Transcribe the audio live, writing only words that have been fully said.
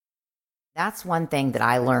That's one thing that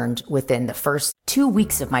I learned within the first 2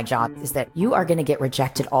 weeks of my job is that you are going to get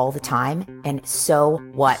rejected all the time. And so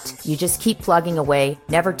what? You just keep plugging away,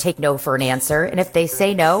 never take no for an answer. And if they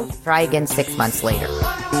say no, try again 6 months later.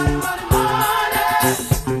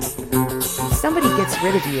 If somebody gets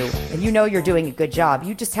rid of you and you know you're doing a good job,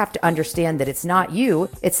 you just have to understand that it's not you.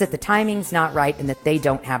 It's that the timing's not right and that they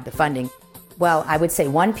don't have the funding. Well, I would say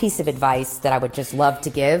one piece of advice that I would just love to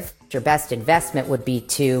give, your best investment would be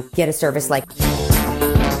to get a service like...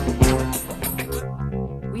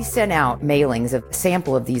 We sent out mailings of a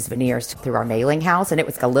sample of these veneers through our mailing house, and it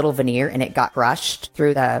was a little veneer, and it got crushed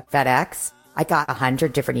through the FedEx. I got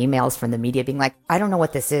 100 different emails from the media being like, I don't know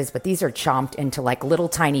what this is, but these are chomped into like little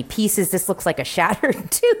tiny pieces. This looks like a shattered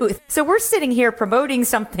tooth. So we're sitting here promoting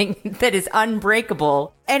something that is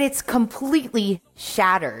unbreakable, and it's completely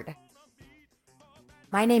shattered.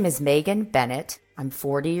 My name is Megan Bennett. I'm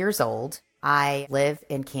 40 years old. I live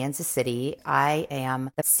in Kansas City. I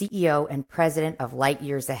am the CEO and president of Light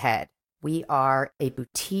Years Ahead. We are a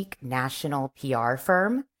boutique national PR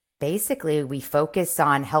firm. Basically, we focus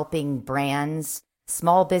on helping brands,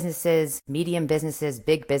 small businesses, medium businesses,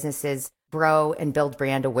 big businesses grow and build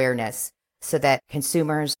brand awareness so that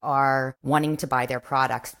consumers are wanting to buy their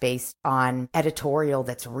products based on editorial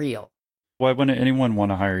that's real. Why wouldn't anyone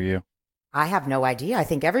want to hire you? I have no idea. I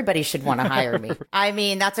think everybody should want to hire me. I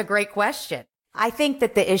mean, that's a great question. I think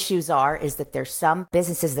that the issues is that there's some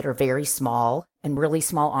businesses that are very small and really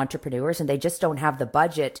small entrepreneurs, and they just don't have the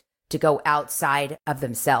budget to go outside of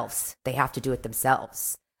themselves. They have to do it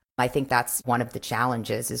themselves. I think that's one of the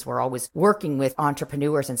challenges is we're always working with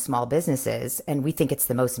entrepreneurs and small businesses, and we think it's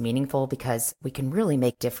the most meaningful because we can really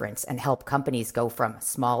make difference and help companies go from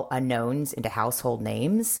small unknowns into household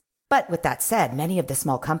names. But with that said, many of the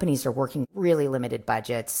small companies are working really limited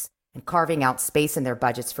budgets, and carving out space in their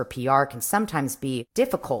budgets for PR can sometimes be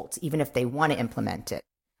difficult, even if they want to implement it.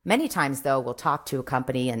 Many times, though, we'll talk to a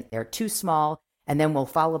company and they're too small, and then we'll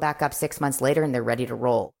follow back up 6 months later and they're ready to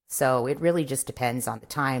roll. So it really just depends on the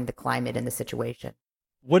time, the climate, and the situation.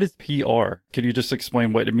 What is PR? Could you just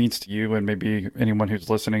explain what it means to you and maybe anyone who's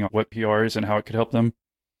listening, what PR is and how it could help them?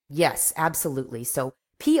 Yes, absolutely. So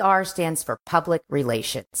PR stands for public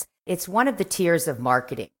relations. It's one of the tiers of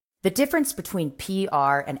marketing. The difference between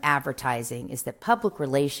PR and advertising is that public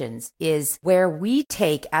relations is where we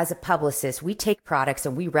take, as a publicist, we take products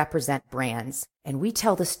and we represent brands and we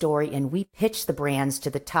tell the story and we pitch the brands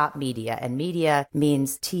to the top media. And media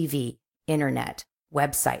means TV, internet,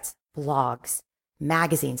 websites, blogs,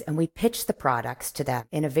 magazines, and we pitch the products to them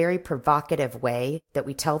in a very provocative way that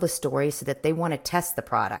we tell the story so that they want to test the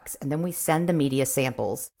products. And then we send the media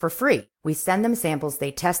samples for free. We send them samples,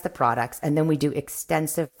 they test the products, and then we do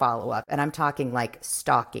extensive follow-up. And I'm talking like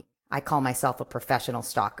stalking. I call myself a professional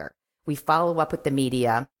stalker. We follow up with the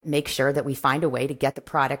media, make sure that we find a way to get the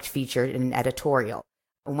product featured in an editorial.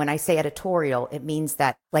 And when I say editorial, it means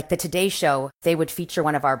that, like the Today Show, they would feature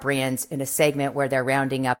one of our brands in a segment where they're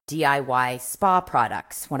rounding up DIY spa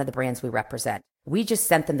products, one of the brands we represent. We just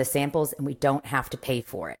sent them the samples and we don't have to pay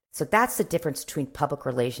for it. So that's the difference between public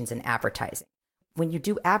relations and advertising. When you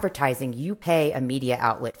do advertising, you pay a media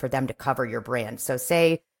outlet for them to cover your brand. So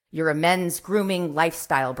say you're a men's grooming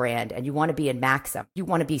lifestyle brand and you want to be in Maxim. You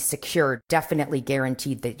want to be secured, definitely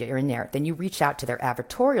guaranteed that you're in there. Then you reach out to their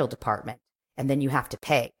advertorial department. And then you have to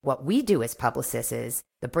pay. What we do as publicists is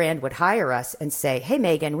the brand would hire us and say, hey,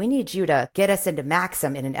 Megan, we need you to get us into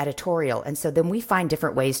Maxim in an editorial. And so then we find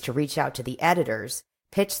different ways to reach out to the editors,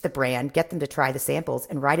 pitch the brand, get them to try the samples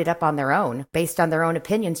and write it up on their own based on their own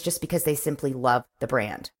opinions just because they simply love the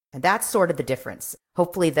brand. And that's sort of the difference.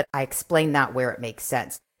 Hopefully that I explain that where it makes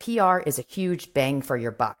sense. PR is a huge bang for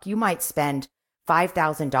your buck. You might spend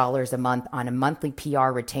 $5,000 a month on a monthly PR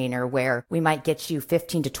retainer where we might get you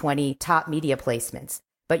 15 to 20 top media placements,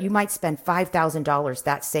 but you might spend $5,000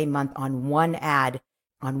 that same month on one ad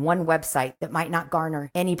on one website that might not garner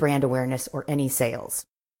any brand awareness or any sales.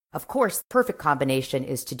 Of course, the perfect combination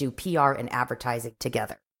is to do PR and advertising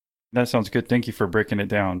together. That sounds good. Thank you for breaking it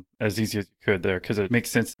down as easy as you could there, because it makes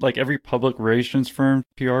sense. Like every public relations firm,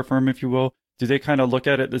 PR firm, if you will, do they kind of look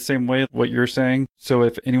at it the same way, what you're saying? So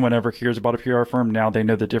if anyone ever hears about a PR firm, now they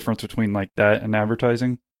know the difference between like that and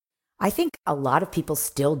advertising? I think a lot of people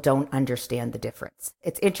still don't understand the difference.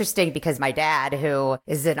 It's interesting because my dad, who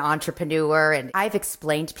is an entrepreneur, and I've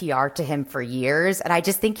explained PR to him for years, and I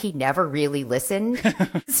just think he never really listened.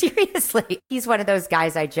 Seriously. He's one of those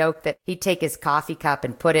guys, I joke that he'd take his coffee cup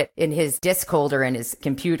and put it in his disc holder in his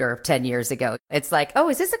computer 10 years ago. It's like, oh,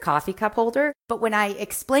 is this a coffee cup holder? But when I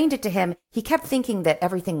explained it to him, he kept thinking that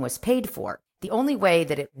everything was paid for. The only way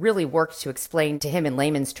that it really worked to explain to him in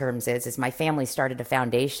layman's terms is my family started a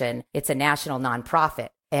foundation. It's a national nonprofit.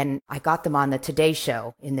 And I got them on the Today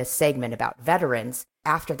Show in this segment about veterans.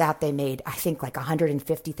 After that, they made, I think, like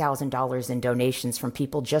 $150,000 in donations from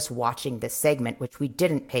people just watching this segment, which we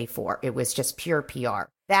didn't pay for. It was just pure PR.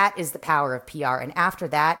 That is the power of PR. And after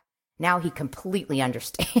that, now he completely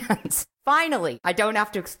understands. Finally, I don't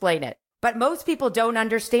have to explain it. But most people don't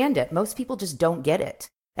understand it. Most people just don't get it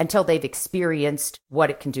until they've experienced what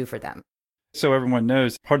it can do for them. So everyone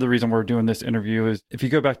knows, part of the reason we're doing this interview is if you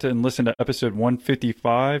go back to and listen to episode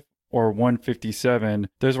 155 or 157,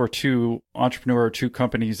 those were two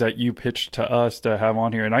companies that you pitched to us to have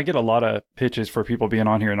on here. And I get a lot of pitches for people being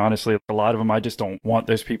on here. And honestly, a lot of them, I just don't want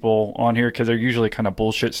those people on here because they're usually kind of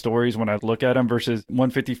bullshit stories when I look at them. Versus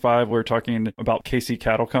 155, we're talking about KC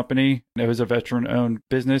Cattle Company. It was a veteran-owned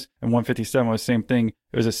business. And 157 was the same thing.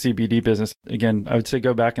 It was a CBD business. Again, I would say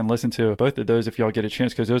go back and listen to both of those if y'all get a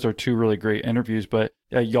chance, because those are two really great interviews. But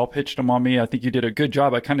yeah, y'all pitched them on me. I think you did a good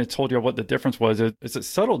job. I kind of told you what the difference was. It's a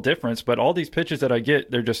subtle difference, but all these pitches that I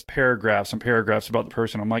get, they're just paragraphs and paragraphs about the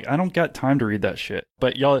person. I'm like, I don't got time to read that shit.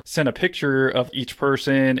 But y'all sent a picture of each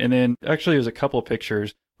person, and then actually it was a couple of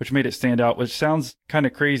pictures, which made it stand out, which sounds kind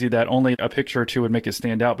of crazy that only a picture or two would make it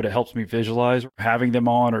stand out, but it helps me visualize having them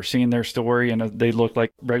on or seeing their story. And they look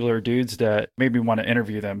like regular dudes that made me want to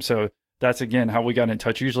interview them. So that's, again, how we got in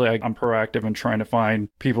touch. Usually I'm proactive in trying to find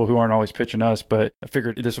people who aren't always pitching us, but I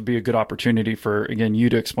figured this would be a good opportunity for, again, you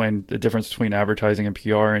to explain the difference between advertising and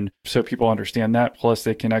PR. And so people understand that. Plus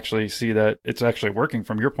they can actually see that it's actually working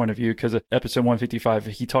from your point of view. Because episode 155,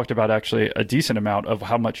 he talked about actually a decent amount of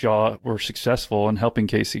how much y'all were successful in helping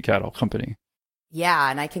KC Cattle Company.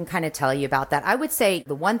 Yeah, and I can kind of tell you about that. I would say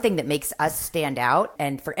the one thing that makes us stand out,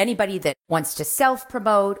 and for anybody that wants to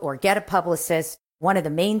self-promote or get a publicist, one of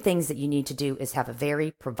the main things that you need to do is have a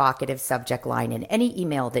very provocative subject line in any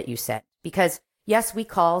email that you send. Because yes, we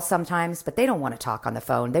call sometimes, but they don't want to talk on the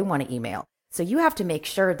phone. They want to email. So you have to make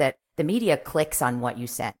sure that the media clicks on what you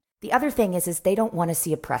send. The other thing is they don't want to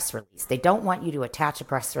see a press release. They don't want you to attach a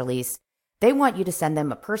press release. They want you to send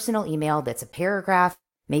them a personal email that's a paragraph,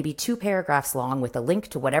 maybe 2 paragraphs long, with a link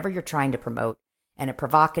to whatever you're trying to promote and a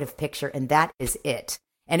provocative picture, and that is it.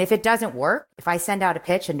 And if it doesn't work, if I send out a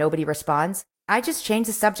pitch and nobody responds, I just change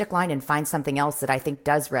the subject line and find something else that I think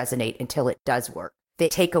does resonate until it does work. The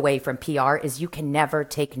takeaway from PR is you can never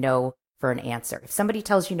take no for an answer. If somebody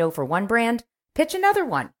tells you no for one brand, pitch another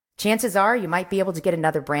one. Chances are you might be able to get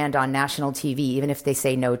another brand on national TV, even if they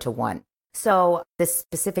say no to one. So this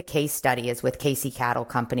specific case study is with KC Cattle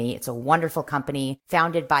Company. It's a wonderful company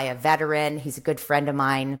founded by a veteran. He's a good friend of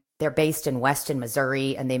mine. They're based in Weston,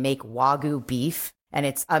 Missouri, and they make Wagyu beef, and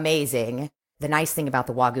it's amazing. The nice thing about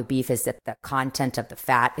the Wagyu beef is that the content of the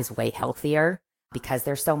fat is way healthier because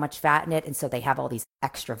there's so much fat in it. And so they have all these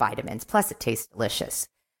extra vitamins. Plus, it tastes delicious.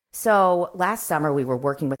 So last summer, we were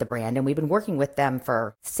working with the brand, and we've been working with them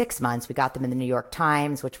for 6 months. We got them in the New York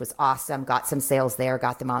Times, which was awesome. Got some sales there,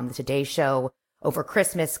 got them on the Today Show. Over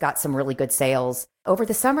Christmas, got some really good sales. Over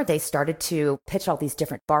the summer, they started to pitch all these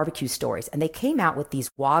different barbecue stories, and they came out with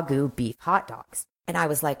these Wagyu beef hot dogs. And I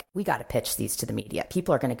was like, we got to pitch these to the media.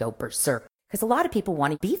 People are going to go berserk. Because a lot of people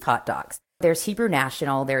want beef hot dogs. There's Hebrew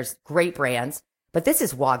National, there's great brands, but this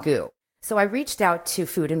is Wagyu. So I reached out to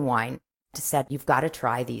Food and Wine to said, you've got to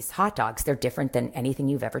try these hot dogs. They're different than anything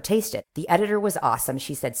you've ever tasted. The editor was awesome.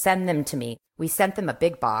 She said, send them to me. We sent them a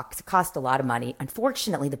big box. It cost a lot of money.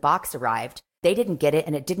 Unfortunately, the box arrived. They didn't get it,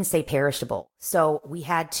 and it didn't say perishable. So we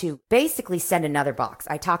had to basically send another box.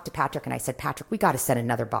 I talked to Patrick, and I said, Patrick, we got to send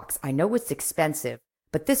another box. I know it's expensive,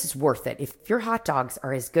 but this is worth it. If your hot dogs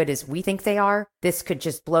are as good as we think they are, this could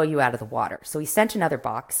just blow you out of the water. So he sent another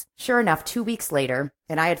box. Sure enough, 2 weeks later,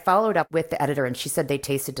 and I had followed up with the editor, and she said they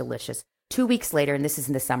tasted delicious. 2 weeks later, and this is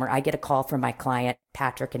in the summer, I get a call from my client,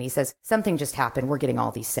 Patrick, and he says, something just happened. We're getting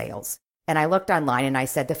all these sales. And I looked online, and I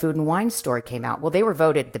said, the Food and Wine story came out. Well, they were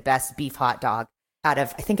voted the best beef hot dog out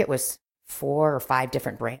of, I think it was 4 or 5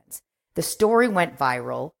 different brands. The story went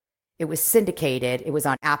viral. It was syndicated. It was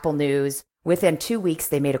on Apple News. Within 2 weeks,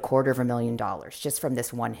 they made $250,000 just from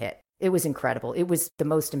this one hit. It was incredible. It was the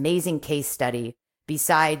most amazing case study,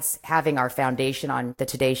 besides having our foundation on the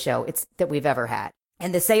Today Show, that we've ever had.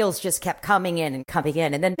 And the sales just kept coming in and coming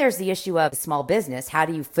in. And then there's the issue of small business. How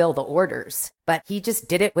do you fill the orders? But he just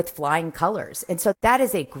did it with flying colors. And so that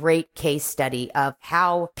is a great case study of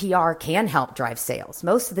how PR can help drive sales.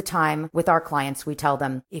 Most of the time with our clients, we tell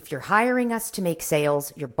them, if you're hiring us to make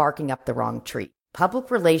sales, you're barking up the wrong tree. Public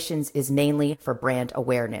relations is mainly for brand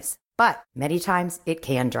awareness, but many times it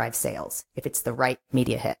can drive sales if it's the right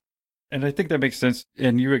media hit. And I think that makes sense.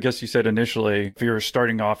 And I guess you said initially, if you're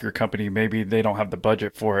starting off your company, maybe they don't have the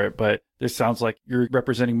budget for it. But this sounds like you're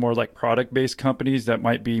representing more like product-based companies that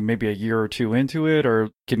might be maybe a year or two into it. Or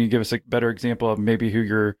can you give us a better example of maybe who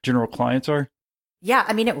your general clients are? Yeah,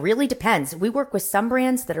 I mean, it really depends. We work with some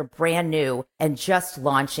brands that are brand new and just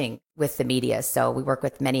launching with the media. So we work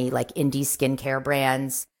with many like indie skincare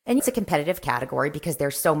brands. And it's a competitive category because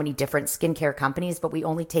there's so many different skincare companies, but we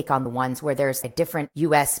only take on the ones where there's a different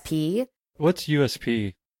USP. What's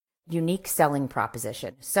USP? Unique selling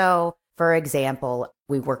proposition. So, for example,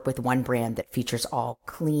 we work with one brand that features all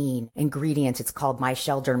clean ingredients. It's called My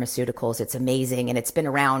Shell Dermaceuticals. It's amazing. And it's been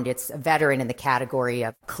around. It's a veteran in the category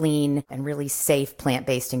of clean and really safe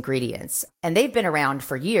plant-based ingredients. And they've been around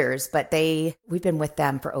for years, but we've been with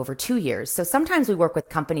them for over 2 years. So sometimes we work with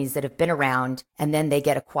companies that have been around and then they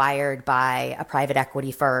get acquired by a private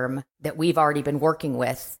equity firm that we've already been working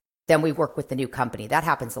with. Then we work with the new company. That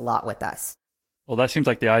happens a lot with us. Well, that seems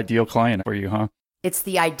like the ideal client for you, huh? It's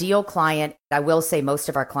the ideal client. I will say most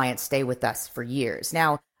of our clients stay with us for years.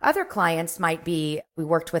 Now, other clients might be, we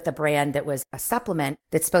worked with a brand that was a supplement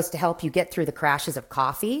that's supposed to help you get through the crashes of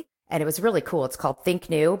coffee. And it was really cool. It's called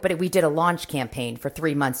Think New, but we did a launch campaign for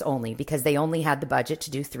 3 months only because they only had the budget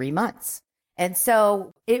to do 3 months. And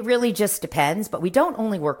so it really just depends, but we don't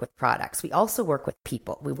only work with products. We also work with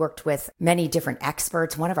people. We worked with many different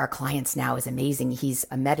experts. One of our clients now is amazing. He's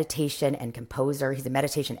a meditation and composer. He's a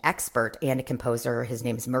meditation expert and a composer. His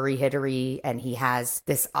name is Murray Hidary, and he has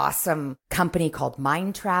this awesome company called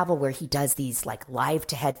Mind Travel where he does these like live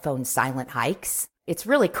to headphone silent hikes. It's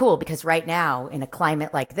really cool because right now in a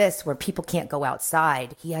climate like this where people can't go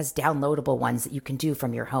outside, he has downloadable ones that you can do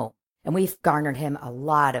from your home. And we've garnered him a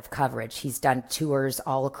lot of coverage. He's done tours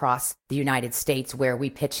all across the United States where we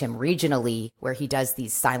pitch him regionally, where he does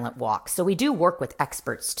these silent walks. So we do work with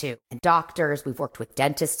experts too, and doctors. We've worked with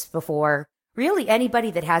dentists before. Really anybody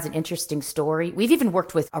that has an interesting story. We've even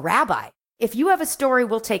worked with a rabbi. If you have a story,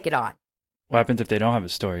 we'll take it on. What happens if they don't have a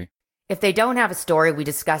story? If they don't have a story, we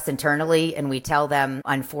discuss internally and we tell them,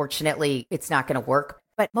 unfortunately, it's not going to work.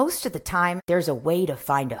 But most of the time, there's a way to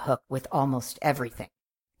find a hook with almost everything.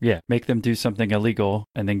 Yeah, make them do something illegal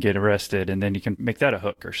and then get arrested, and then you can make that a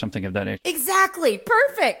hook or something of that nature. Exactly.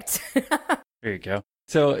 Perfect. There you go.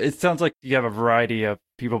 So it sounds like you have a variety of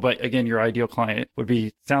people, but again, your ideal client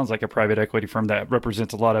sounds like a private equity firm that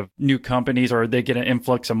represents a lot of new companies, or they get an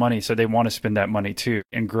influx of money, so they want to spend that money too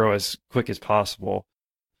and grow as quick as possible.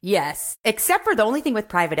 Yes, except for the only thing with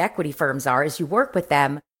private equity firms is you work with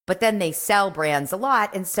them, but then they sell brands a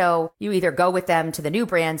lot. And so you either go with them to the new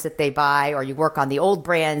brands that they buy, or you work on the old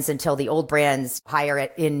brands until the old brands hire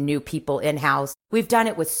it in new people in-house. We've done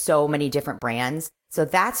it with so many different brands. So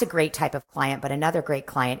that's a great type of client. But another great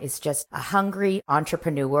client is just a hungry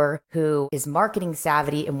entrepreneur who is marketing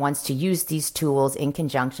savvy and wants to use these tools in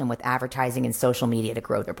conjunction with advertising and social media to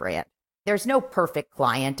grow their brand. There's no perfect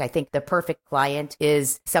client. I think the perfect client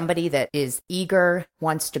is somebody that is eager,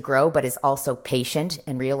 wants to grow, but is also patient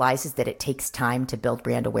and realizes that it takes time to build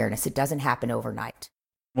brand awareness. It doesn't happen overnight.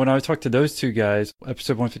 When I talked to those two guys,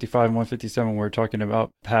 episode 155 and 157, we were talking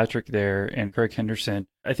about Patrick there and Craig Henderson.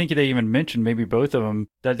 I think they even mentioned, maybe both of them,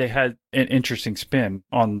 that they had an interesting spin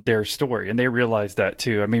on their story. And they realized that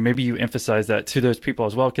too. I mean, maybe you emphasize that to those people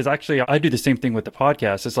as well. Because actually, I do the same thing with the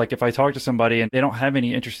podcast. It's like if I talk to somebody and they don't have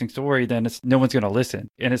any interesting story, then no one's going to listen.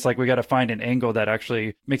 And it's like we got to find an angle that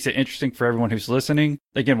actually makes it interesting for everyone who's listening.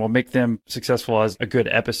 Again, will make them successful as a good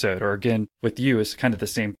episode. Or again, with you, it's kind of the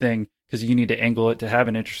same thing. Because you need to angle it to have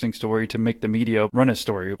an interesting story to make the media run a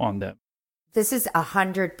story on them. This is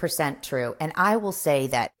 100% true. And I will say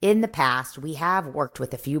that in the past, we have worked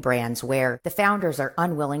with a few brands where the founders are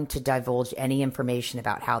unwilling to divulge any information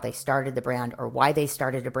about how they started the brand or why they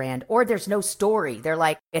started a brand, or there's no story. They're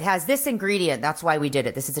like, it has this ingredient. That's why we did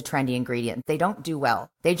it. This is a trendy ingredient. They don't do well.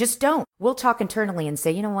 They just don't. We'll talk internally and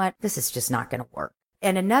say, you know what? This is just not going to work.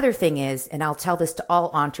 And another thing is, and I'll tell this to all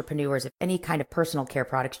entrepreneurs of any kind of personal care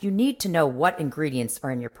products, you need to know what ingredients are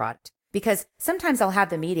in your product. Because sometimes I'll have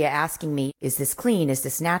the media asking me, is this clean? Is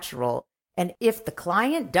this natural? And if the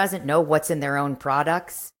client doesn't know what's in their own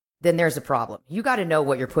products, then there's a problem. You got to know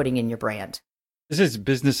what you're putting in your brand. This is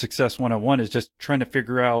business success 101, is just trying to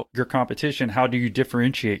figure out your competition. How do you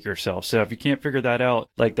differentiate yourself? So if you can't figure that out,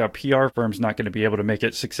 like the PR firm's not going to be able to make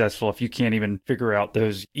it successful if you can't even figure out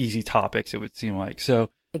those easy topics, it would seem like. So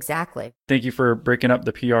exactly. Thank you for breaking up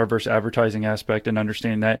the PR versus advertising aspect and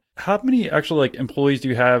understanding that. How many actual employees do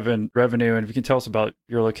you have in revenue? And if you can tell us about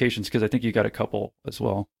your locations, because I think you got a couple as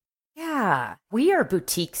well. Yeah, we are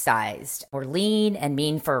boutique sized. We're lean and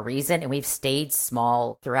mean for a reason. And we've stayed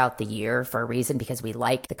small throughout the year for a reason because we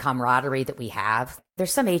like the camaraderie that we have.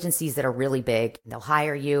 There's some agencies that are really big and they'll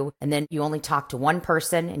hire you and then you only talk to one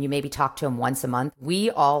person and you maybe talk to them once a month. We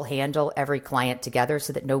all handle every client together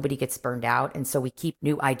so that nobody gets burned out. And so we keep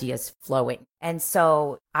new ideas flowing. And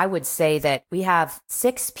so I would say that we have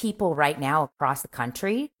 6 people right now across the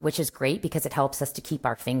country, which is great because it helps us to keep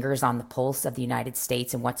our fingers on the pulse of the United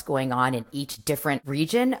States and what's going on in each different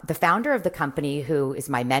region. The founder of the company, who is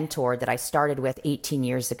my mentor that I started with 18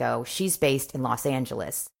 years ago, she's based in Los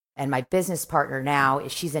Angeles. And my business partner now,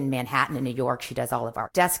 she's in Manhattan in New York. She does all of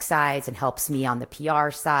our desk sides and helps me on the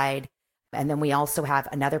PR side. And then we also have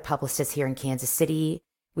another publicist here in Kansas City.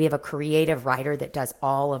 We have a creative writer that does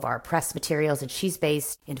all of our press materials, and she's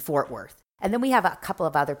based in Fort Worth. And then we have a couple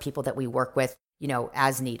of other people that we work with,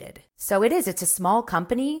 as needed. So it's a small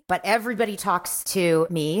company, but everybody talks to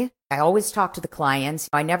me. I always talk to the clients.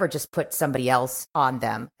 I never just put somebody else on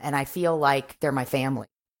them. And I feel like they're my family.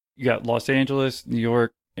 You got Los Angeles, New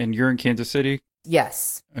York, and you're in Kansas City?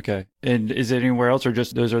 Yes. Okay. And is it anywhere else or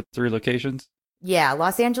just those are 3 locations? Yeah,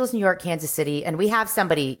 Los Angeles, New York, Kansas City, and we have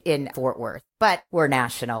somebody in Fort Worth, but we're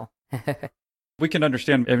national. We can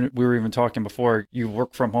understand, and we were even talking before, you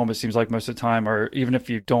work from home, it seems like most of the time, or even if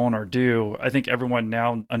you don't or do, I think everyone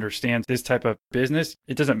now understands this type of business.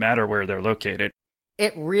 It doesn't matter where they're located.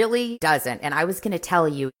 It really doesn't. And I was going to tell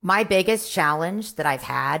you, my biggest challenge that I've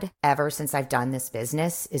had ever since I've done this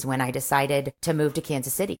business is when I decided to move to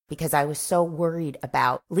Kansas City because I was so worried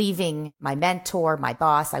about leaving my mentor, my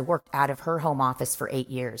boss. I worked out of her home office for 8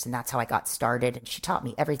 years, and that's how I got started. And she taught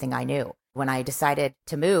me everything I knew. When I decided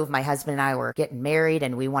to move, my husband and I were getting married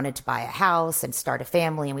and we wanted to buy a house and start a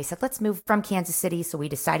family. And we said, let's move from Kansas City. So we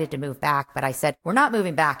decided to move back. But I said, we're not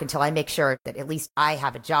moving back until I make sure that at least I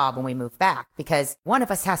have a job when we move back, because one of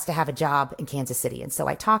us has to have a job in Kansas City. And so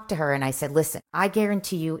I talked to her and I said, listen, I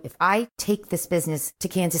guarantee you, if I take this business to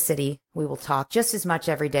Kansas City, we will talk just as much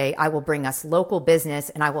every day. I will bring us local business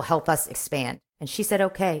and I will help us expand. And she said,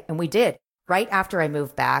 okay. And we did. Right after I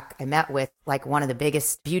moved back, I met with one of the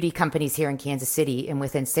biggest beauty companies here in Kansas City. And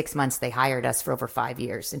within 6 months, they hired us for over 5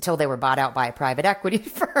 years until they were bought out by a private equity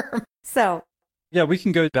firm. So, yeah, we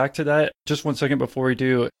can go back to that just 1 second before we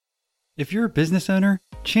do. If you're a business owner,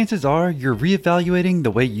 chances are you're reevaluating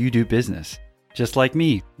the way you do business. Just like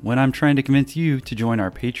me, when I'm trying to convince you to join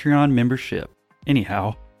our Patreon membership.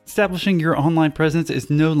 Anyhow, establishing your online presence is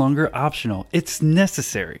no longer optional. It's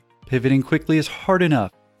necessary. Pivoting quickly is hard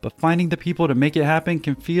enough, but finding the people to make it happen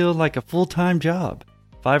can feel like a full-time job.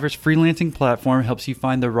 Fiverr's freelancing platform helps you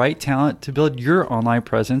find the right talent to build your online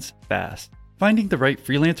presence fast. Finding the right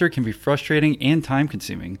freelancer can be frustrating and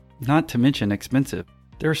time-consuming, not to mention expensive.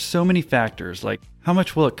 There are so many factors like how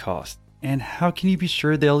much will it cost, and how can you be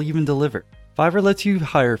sure they'll even deliver? Fiverr lets you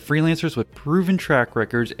hire freelancers with proven track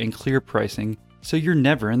records and clear pricing, so you're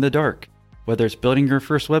never in the dark. Whether it's building your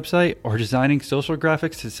first website or designing social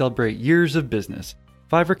graphics to celebrate years of business,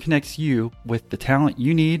 Fiverr connects you with the talent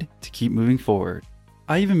you need to keep moving forward.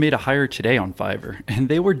 I even made a hire today on Fiverr, and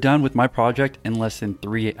they were done with my project in less than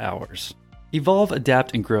 3 hours. Evolve,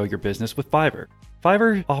 adapt, and grow your business with Fiverr.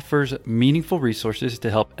 Fiverr offers meaningful resources to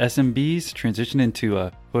help SMBs transition into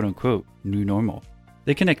a quote-unquote new normal.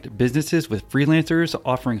 They connect businesses with freelancers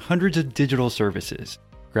offering hundreds of digital services: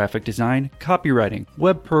 graphic design, copywriting,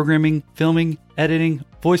 web programming, filming, editing,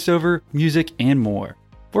 voiceover, music, and more.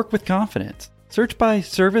 Work with confidence. Search by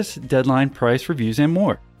service, deadline, price, reviews, and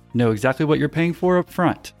more. Know exactly what you're paying for up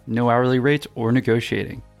front. No hourly rates or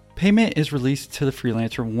negotiating. Payment is released to the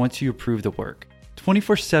freelancer once you approve the work.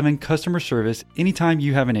 24/7 customer service anytime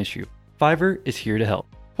you have an issue. Fiverr is here to help.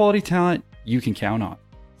 Quality talent you can count on.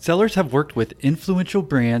 Sellers have worked with influential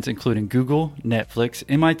brands including Google, Netflix,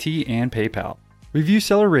 MIT, and PayPal. Review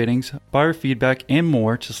seller ratings, buyer feedback, and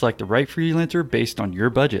more to select the right freelancer based on your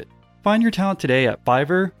budget. Find your talent today at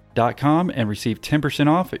Fiverr.com and receive 10%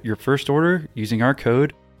 off your first order using our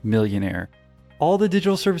code MILLIONAIRE. All the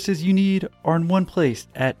digital services you need are in one place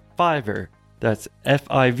at Fiverr. That's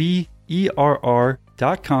Fiverr.com,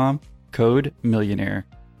 code MILLIONAIRE.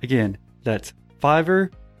 Again, that's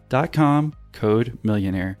Fiverr.com, code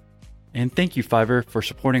MILLIONAIRE. And thank you, Fiverr, for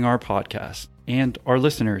supporting our podcast and our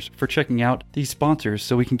listeners for checking out these sponsors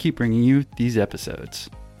so we can keep bringing you these episodes.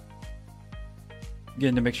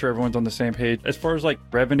 Again, to make sure everyone's on the same page, as far as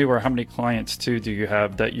revenue or how many clients too do you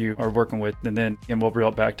have that you are working with? And then we'll reel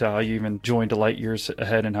it back to how you even joined a light years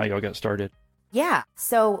ahead and how y'all got started. Yeah.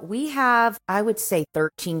 So we have, I would say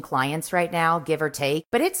 13 clients right now, give or take,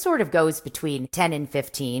 but it sort of goes between 10 and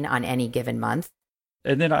 15 on any given month.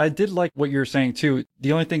 And then I did like what you were saying too.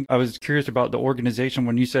 The only thing I was curious about the organization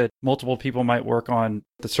when you said multiple people might work on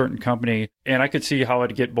the certain company, and I could see how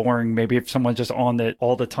it'd get boring maybe if someone's just on it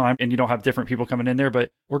all the time and you don't have different people coming in there. But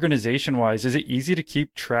organization wise, is it easy to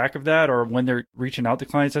keep track of that, or when they're reaching out to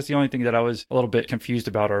clients? That's the only thing that I was a little bit confused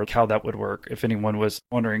about, or how that would work if anyone was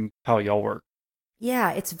wondering how y'all work.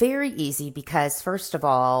 Yeah, it's very easy because, first of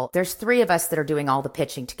all, there's 3 of us that are doing all the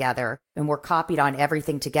pitching together and we're copied on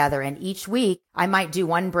everything together. And each week I might do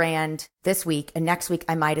one brand this week, and next week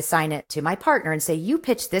I might assign it to my partner and say, you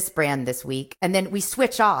pitch this brand this week. And then we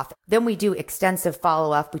switch off. Then we do extensive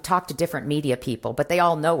follow up. We talk to different media people, but they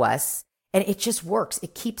all know us. And it just works.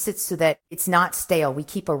 It keeps it so that it's not stale. We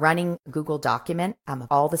keep a running Google document of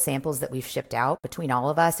all the samples that we've shipped out between all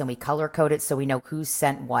of us, and we color code it so we know who's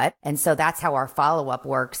sent what. And so that's how our follow-up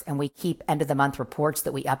works. And we keep end of the month reports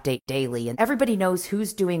that we update daily. And everybody knows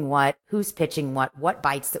who's doing what, who's pitching what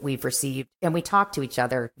bites that we've received. And we talk to each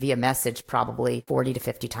other via message probably 40 to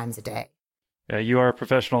 50 times a day. Yeah, you are a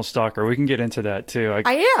professional stalker. We can get into that too.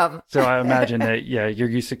 I am. So I imagine that, yeah, you're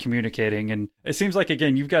used to communicating. And it seems like,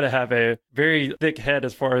 again, you've got to have a very thick head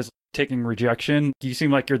as far as taking rejection. You seem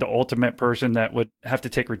like you're the ultimate person that would have to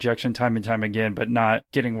take rejection time and time again, but not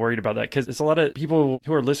getting worried about that. Because it's a lot of people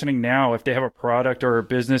who are listening now, if they have a product or a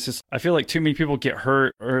business, I feel like too many people get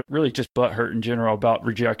hurt, or really just butt hurt in general, about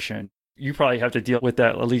rejection. You probably have to deal with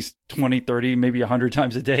that at least 20, 30, maybe 100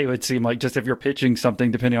 times a day, it would seem like, just if you're pitching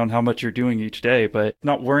something, depending on how much you're doing each day, but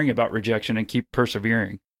not worrying about rejection and keep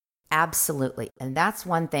persevering. Absolutely. And that's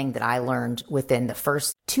one thing that I learned within the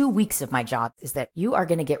first 2 weeks of my job, is that you are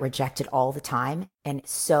going to get rejected all the time. And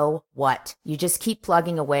so what? You just keep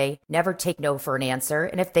plugging away, never take no for an answer.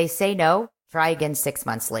 And if they say no, try again 6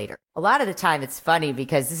 months later. A lot of the time it's funny,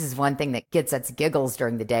 because this is one thing that gets us giggles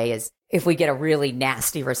during the day, is if we get a really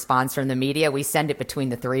nasty response from the media, we send it between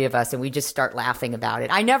the 3 of us and we just start laughing about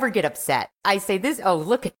it. I never get upset. I say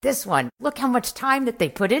look at this one. Look how much time that they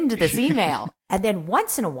put into this email. And then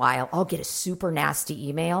once in a while, I'll get a super nasty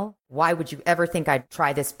email. Why would you ever think I'd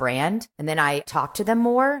try this brand? And then I talk to them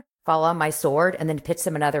more, fall on my sword, and then pitch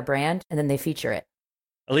them another brand, and then they feature it.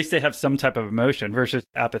 At least they have some type of emotion versus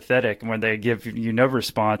apathetic. When they give you no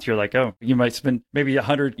response, you're like, oh, you might spend maybe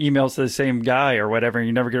 100 emails to the same guy or whatever, and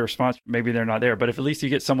you never get a response. Maybe they're not there. But if at least you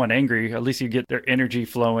get someone angry, at least you get their energy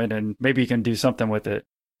flowing, and maybe you can do something with it.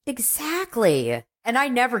 Exactly. And I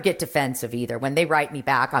never get defensive either. When they write me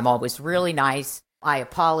back, I'm always really nice. I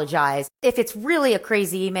apologize. If it's really a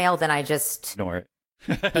crazy email, then I just ignore it.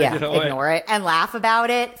 Ignore it and laugh about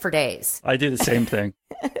it for days. I do the same thing.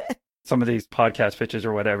 Some of these podcast pitches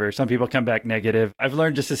or whatever, some people come back negative. I've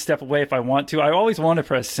learned just to step away if I want to. I always want to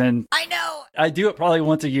press send. I know. I do it probably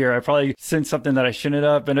once a year. I probably send something that I shouldn't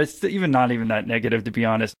have, and it's not even that negative, to be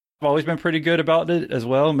honest. I've always been pretty good about it as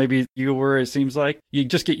well. Maybe you were, it seems like. You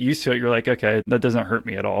just get used to it. You're like, okay, that doesn't hurt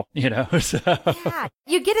me at all, So. Yeah,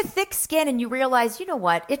 you get a thick skin and you realize, you know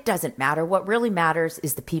what? It doesn't matter. What really matters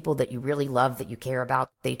is the people that you really love, that you care about,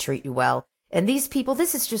 they treat you well. And these people,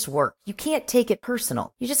 this is just work. You can't take it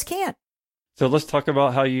personal. You just can't. So let's talk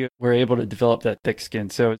about how you were able to develop that thick skin.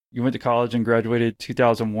 So you went to college and graduated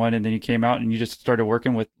 2001, and then you came out and you just started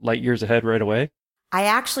working with light years ahead right away? I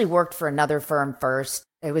actually worked for another firm first.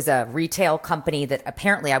 It was a retail company that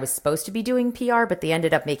apparently I was supposed to be doing PR, but they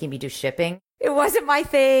ended up making me do shipping. It wasn't my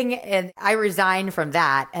thing, and I resigned from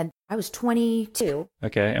that, and I was 22.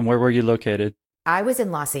 Okay, and where were you located? I was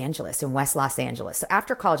in Los Angeles, in West Los Angeles. So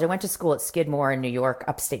after college, I went to school at Skidmore in New York,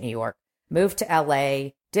 upstate New York, moved to LA,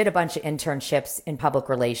 did a bunch of internships in public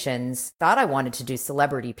relations, thought I wanted to do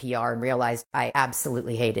celebrity PR, and realized I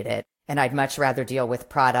absolutely hated it. And I'd much rather deal with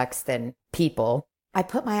products than people. I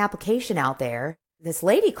put my application out there. This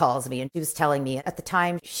lady calls me, and she was telling me at the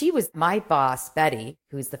time, she was my boss, Betty,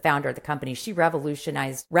 who's the founder of the company. She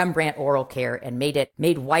revolutionized Rembrandt oral care and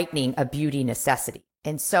made whitening a beauty necessity.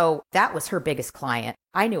 And so that was her biggest client.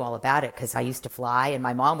 I knew all about it because I used to fly, and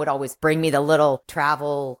my mom would always bring me the little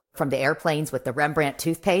travel from the airplanes with the Rembrandt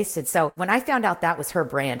toothpaste. And so when I found out that was her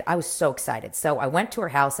brand, I was so excited. So I went to her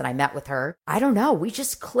house and I met with her. I don't know. We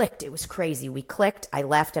just clicked. It was crazy. We clicked. I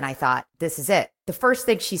left and I thought, this is it. The first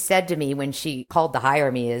thing she said to me when she called to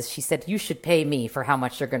hire me is, she said, you should pay me for how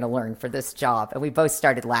much you're going to learn for this job. And we both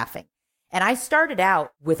started laughing. And I started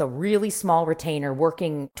out with a really small retainer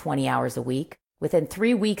working 20 hours a week. Within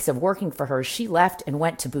 3 weeks of working for her, she left and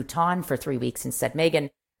went to Bhutan for 3 weeks and said, Megan,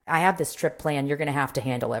 I have this trip planned. You're going to have to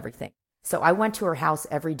handle everything. So I went to her house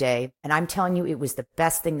every day. And I'm telling you, it was the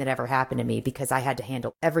best thing that ever happened to me because I had to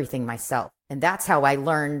handle everything myself. And that's how I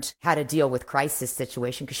learned how to deal with crisis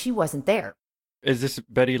situation, because she wasn't there. Is this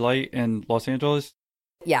Betty Light in Los Angeles?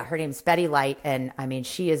 Yeah, her name's Betty Light. And I mean,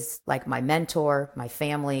 she is like my mentor, my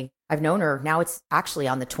family. I've known her now. It's actually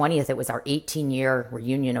on the 20th. It was our 18-year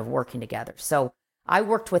reunion of working together. So I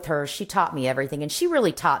worked with her. She taught me everything. And she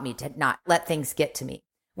really taught me to not let things get to me.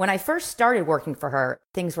 When I first started working for her,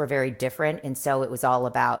 things were very different. And so it was all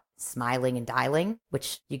about smiling and dialing,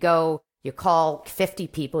 which you go, you call 50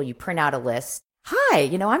 people, you print out a list. Hi,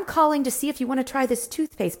 I'm calling to see if you want to try this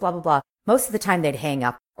toothpaste, blah, blah, blah. Most of the time they'd hang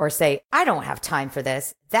up or say, I don't have time for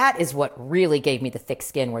this. That is what really gave me the thick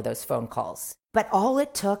skin, were those phone calls. But all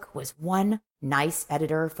it took was one nice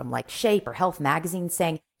editor from like Shape or Health Magazine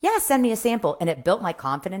saying, yeah, send me a sample. And it built my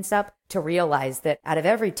confidence up to realize that out of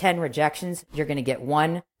every 10 rejections, you're going to get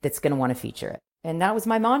one that's going to want to feature it. And that was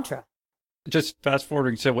my mantra. Just fast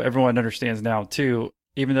forwarding so everyone understands now too,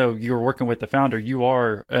 even though you were working with the founder, you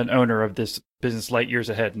are an owner of this business light years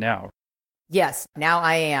ahead now. Yes, now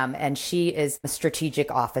I am. And she is a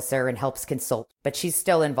strategic officer and helps consult, but she's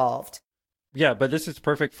still involved. Yeah, but this is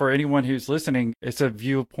perfect for anyone who's listening. It's a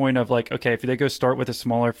viewpoint of like, okay, if they go start with a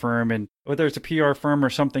smaller firm, and whether it's a PR firm or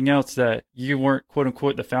something else that you weren't quote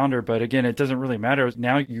unquote the founder, but again, it doesn't really matter.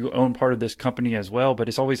 Now you own part of this company as well, but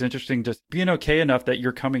it's always interesting just being okay enough that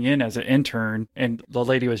you're coming in as an intern. And the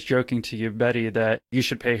lady was joking to you, Betty, that you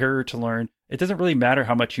should pay her to learn. It doesn't really matter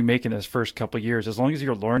how much you make in those first couple of years, as long as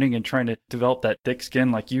you're learning and trying to develop that thick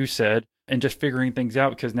skin, like you said, and just figuring things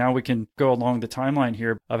out, because now we can go along the timeline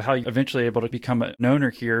here of how you're eventually able to become an owner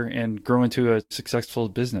here and grow into a successful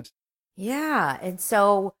business. Yeah. And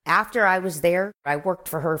so after I was there, I worked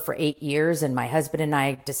for her for 8 years, and my husband and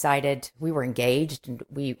I decided, we were engaged and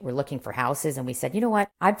we were looking for houses, and we said, you know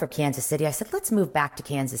what? I'm from Kansas City. I said, let's move back to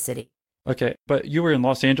Kansas City. Okay. But you were in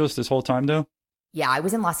Los Angeles this whole time though? Yeah, I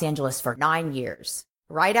was in Los Angeles for 9 years,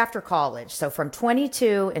 right after college. So from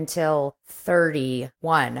 22 until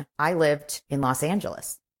 31, I lived in Los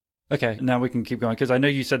Angeles. Okay, now we can keep going, because I know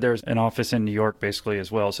you said there's an office in New York basically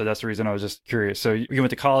as well. So that's the reason I was just curious. So you went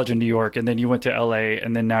to college in New York, and then you went to LA,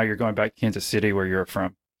 and then now you're going back to Kansas City where you're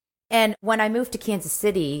from. And when I moved to Kansas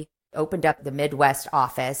City, opened up the Midwest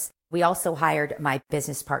office, we also hired my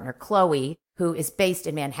business partner, Chloe, who is based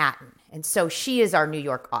in Manhattan. And so she is our New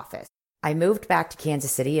York office. I moved back to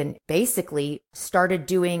Kansas City and basically started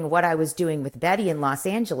doing what I was doing with Betty in Los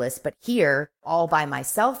Angeles, but here all by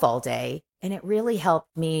myself all day. And it really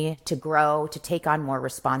helped me to grow, to take on more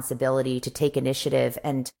responsibility, to take initiative,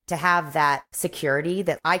 and to have that security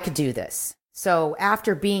that I could do this. So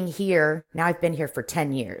after being here, now I've been here for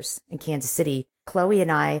 10 years in Kansas City, Chloe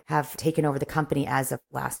and I have taken over the company as of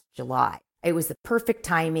last July. It was the perfect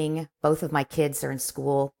timing. Both of my kids are in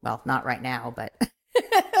school. Well, not right now, but...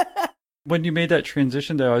 When you made that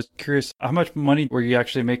transition, though, I was curious, how much money were you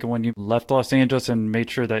actually making when you left Los Angeles and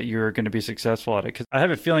made sure that you were going to be successful at it? Because I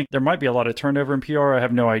have a feeling there might be a lot of turnover in PR. I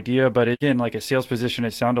have no idea. But again, like a sales position,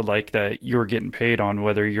 it sounded like that you were getting paid on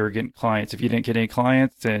whether you were getting clients. If you didn't get any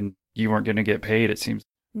clients, then you weren't going to get paid, it seems.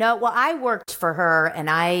 No, well, I worked for her, and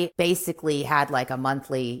I basically had like a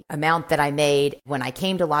monthly amount that I made. When I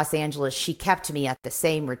came to Los Angeles, she kept me at the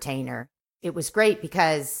same retainer. It was great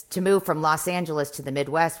because to move from Los Angeles to the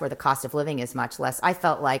Midwest, where the cost of living is much less, I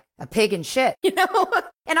felt like a pig in shit,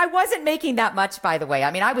 And I wasn't making that much, by the way. I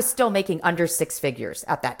mean, I was still making under 6 figures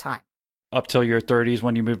at that time. Up till your 30s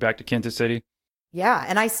when you moved back to Kansas City? Yeah,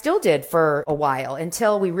 and I still did for a while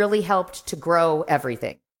until we really helped to grow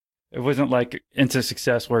everything. It wasn't like into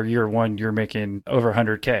success where year one, you're making over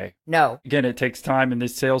 100K. No. Again, it takes time in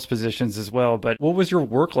these sales positions as well. But what was your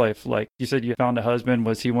work life like? You said you found a husband.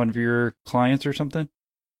 Was he one of your clients or something?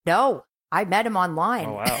 No, I met him online.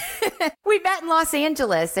 Oh, wow. We met in Los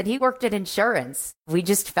Angeles, and he worked in insurance. We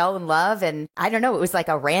just fell in love, and I don't know, it was like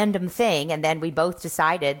a random thing. And then we both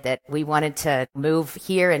decided that we wanted to move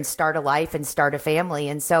here and start a life and start a family.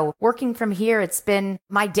 And so working from here, it's been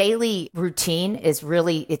my daily routine is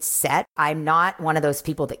really, it's set. I'm not one of those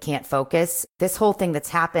people that can't focus. This whole thing that's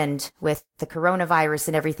happened with the coronavirus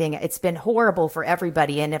and everything, it's been horrible for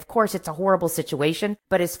everybody. And of course, it's a horrible situation.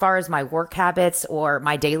 But as far as my work habits or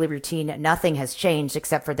my daily routine, nothing has changed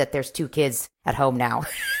except for that there's 2 kids at home now,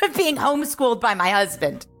 being homeschooled by my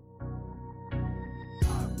husband.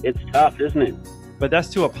 It's tough, isn't it? But that's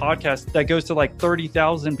to a podcast that goes to like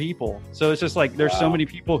 30,000 people. So it's just like there's so many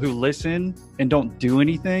people who listen and don't do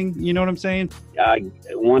anything. You know what I'm saying? I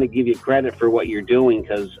want to give you credit for what you're doing,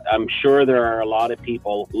 because I'm sure there are a lot of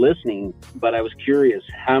people listening, but I was curious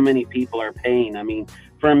how many people are paying. I mean,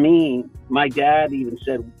 for me, my dad even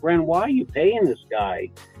said, Bren, why are you paying this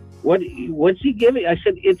guy? What's he giving? I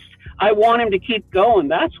said, I want him to keep going.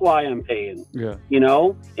 That's why I'm paying. Yeah.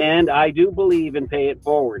 And I do believe in pay it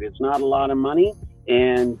forward. It's not a lot of money.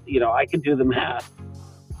 And, I can do the math.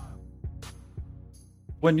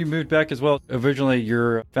 When you moved back as well, originally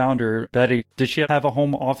your founder, Betty, did she have a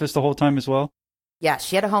home office the whole time as well? Yeah,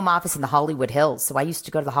 she had a home office in the Hollywood Hills. So I used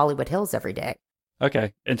to go to the Hollywood Hills every day.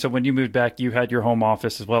 Okay. And so when you moved back, you had your home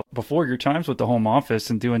office as well before your times with the home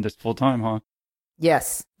office and doing this full time, huh?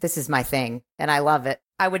 Yes, this is my thing, and I love it.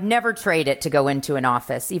 I would never trade it to go into an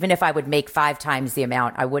office. Even if I would make 5 times the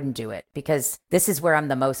amount, I wouldn't do it because this is where I'm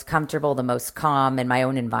the most comfortable, the most calm in my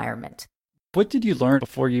own environment. What did you learn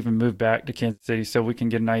before you even moved back to Kansas City so we can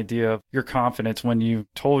get an idea of your confidence when you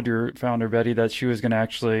told your founder, Betty, that she was going to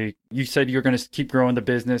actually, you said you're going to keep growing the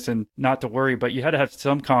business and not to worry, but you had to have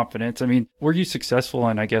some confidence. I mean, were you successful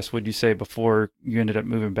in, I guess, would you say, before you ended up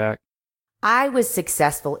moving back? I was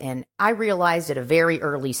successful in, I realized at a very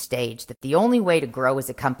early stage that the only way to grow as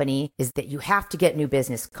a company is that you have to get new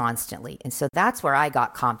business constantly. And so that's where I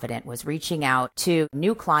got confident, was reaching out to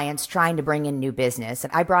new clients, trying to bring in new business.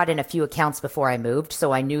 And I brought in a few accounts before I moved,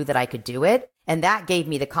 so I knew that I could do it. And that gave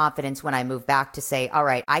me the confidence when I moved back to say, all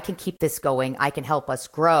right, I can keep this going. I can help us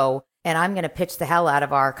grow. And I'm going to pitch the hell out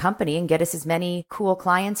of our company and get us as many cool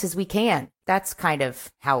clients as we can. That's kind of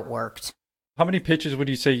how it worked. How many pitches would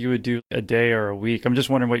you say you would do a day or a week? I'm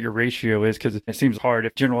just wondering what your ratio is because it seems hard.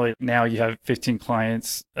 If generally now you have 15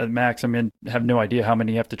 clients at max, I mean, I have no idea how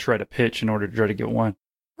many you have to try to pitch in order to try to get one.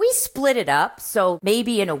 We split it up. So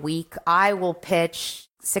maybe in a week, I will pitch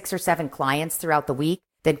 6 or 7 clients throughout the week.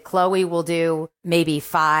 Then Chloe will do maybe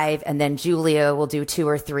 5, and then Julia will do 2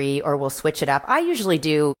 or 3, or we'll switch it up. I usually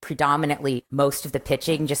do predominantly most of the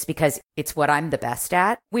pitching just because it's what I'm the best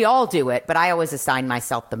at. We all do it, but I always assign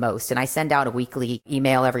myself the most. And I send out a weekly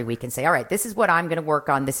email every week and say, all right, this is what I'm going to work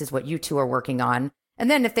on. This is what you two are working on.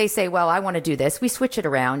 And then if they say, well, I want to do this, we switch it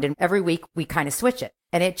around. And every week we kind of switch it.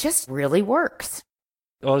 And it just really works.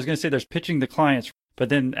 Well, I was going to say there's pitching the clients. But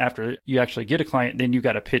then after you actually get a client, then you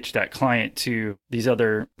got to pitch that client to these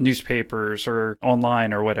other newspapers or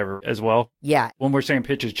online or whatever as well. Yeah. When we're saying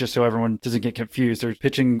pitches, just so everyone doesn't get confused, there's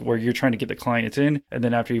pitching where you're trying to get the clients in. And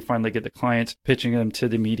then after you finally get the clients, pitching them to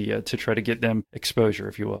the media to try to get them exposure,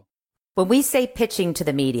 if you will. When we say pitching to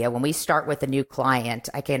the media, when we start with a new client,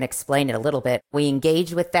 I can explain it a little bit. We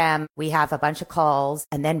engage with them. We have a bunch of calls.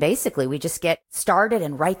 And then basically we just get started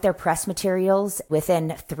and write their press materials.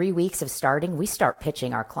 Within 3 weeks of starting, we start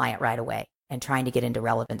pitching our client right away and trying to get into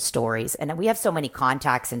relevant stories. And we have so many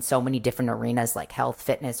contacts in so many different arenas like health,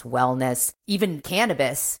 fitness, wellness, even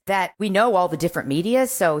cannabis, that we know all the different media.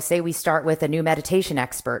 So say we start with a new meditation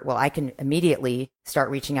expert. Well, I can immediately start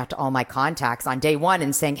reaching out to all my contacts on day one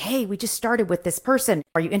and saying, hey, we just started with this person.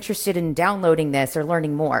 Are you interested in downloading this or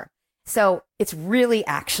learning more? So it's really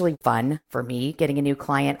actually fun for me getting a new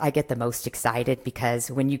client. I get the most excited because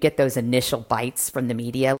when you get those initial bites from the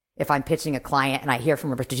media, if I'm pitching a client and I hear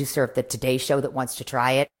from a producer of the Today Show that wants to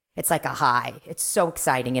try it, it's like a high. It's so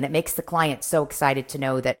exciting. And it makes the client so excited to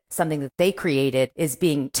know that something that they created is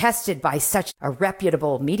being tested by such a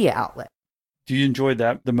reputable media outlet. Do you enjoy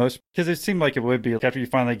that the most? Because it seemed like it would be after you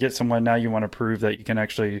finally get someone, now you want to prove that you can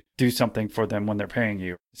actually do something for them when they're paying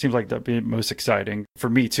you. It seems like that'd be most exciting for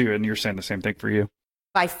me too. And you're saying the same thing for you.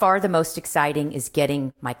 By far the most exciting is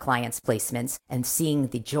getting my clients' placements and seeing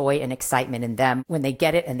the joy and excitement in them when they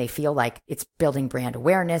get it and they feel like it's building brand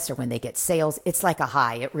awareness, or when they get sales. It's like a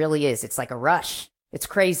high. It really is. It's like a rush. It's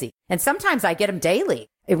crazy. And sometimes I get them daily.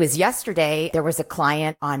 It was yesterday, there was a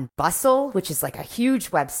client on Bustle, which is like a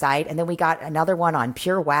huge website. And then we got another one on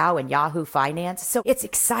Pure Wow and Yahoo Finance. So it's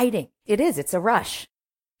exciting. It is. It's a rush.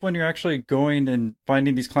 When you're actually going and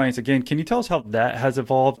finding these clients again, can you tell us how that has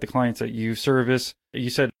evolved, the clients that you service? You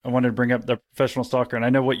said I wanted to bring up the professional stalker, and I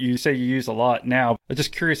know what you say you use a lot now. I'm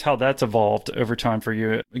just curious how that's evolved over time for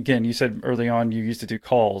you. Again, you said early on you used to do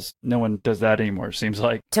calls. No one does that anymore, it seems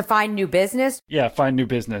like. To find new business? Yeah, find new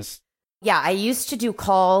business. Yeah, I used to do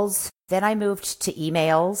calls. Then I moved to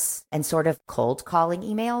emails and sort of cold calling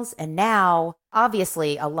emails. And now,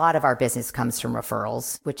 obviously, a lot of our business comes from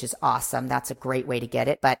referrals, which is awesome. That's a great way to get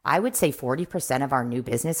it. But I would say 40% of our new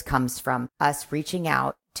business comes from us reaching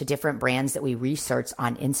out to different brands that we research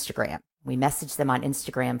on Instagram. We message them on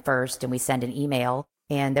Instagram first and we send an email.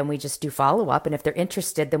 And then we just do follow up. And if they're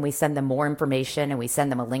interested, then we send them more information and we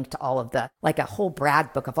send them a link to all of the, like a whole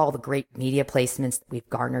brag book of all the great media placements that we've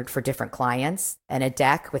garnered for different clients, and a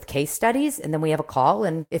deck with case studies. And then we have a call.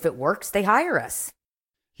 And if it works, they hire us.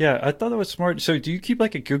 Yeah, I thought that was smart. So do you keep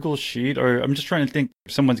like a Google sheet, or I'm just trying to think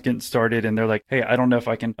if someone's getting started and they're like, hey, I don't know if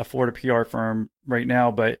I can afford a PR firm right now,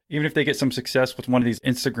 but even if they get some success with one of these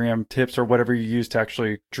Instagram tips or whatever you use to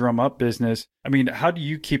actually drum up business, I mean, how do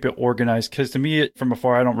you keep it organized? Because to me, from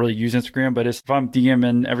afar, I don't really use Instagram, but if I'm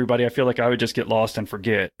DMing everybody, I feel like I would just get lost and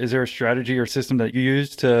forget. Is there a strategy or system that you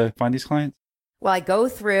use to find these clients? Well, I go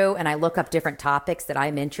through and I look up different topics that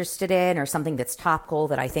I'm interested in or something that's topical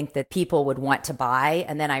that I think that people would want to buy.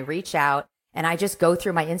 And then I reach out and I just go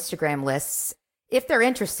through my Instagram lists. If they're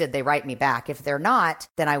interested, they write me back. If they're not,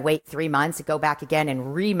 then I wait 3 months, go back again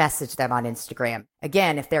and re-message them on Instagram.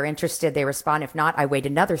 Again, if they're interested, they respond. If not, I wait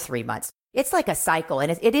another 3 months. It's like a cycle,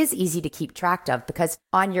 and it is easy to keep track of because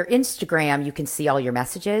on your Instagram, you can see all your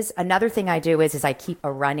messages. Another thing I do is I keep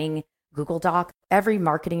a running Google Doc, every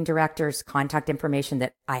marketing director's contact information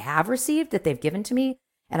that I have received that they've given to me,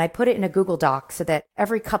 and I put it in a Google Doc so that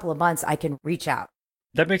every couple of months I can reach out.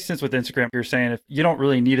 That makes sense with Instagram. You're saying if you don't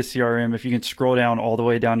really need a CRM, if you can scroll down all the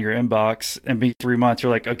way down your inbox and be 3 months,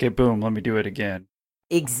 you're like, okay, boom, let me do it again.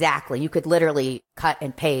 Exactly. You could literally cut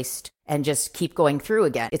and paste and just keep going through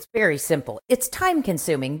again. It's very simple. It's time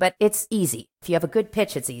consuming, but it's easy. If you have a good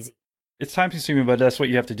pitch, it's easy. It's time consuming, but that's what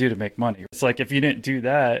you have to do to make money. It's like if you didn't do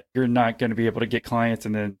that, you're not going to be able to get clients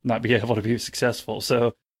and then not be able to be successful.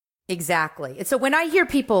 So exactly. And so when I hear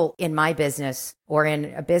people in my business or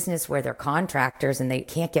in a business where they're contractors and they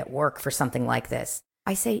can't get work for something like this,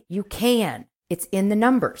 I say, you can. It's in the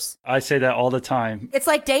numbers. I say that all the time. It's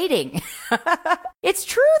like dating. It's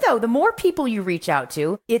true, though. The more people you reach out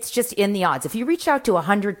to, it's just in the odds. If you reach out to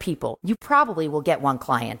 100 people, you probably will get one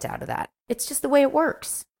client out of that. It's just the way it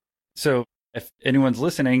works. So if anyone's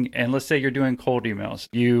listening, and let's say you're doing cold emails,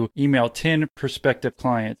 you email 10 prospective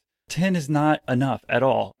clients, 10 is not enough at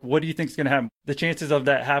all. What do you think is going to happen? The chances of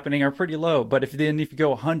that happening are pretty low. But if you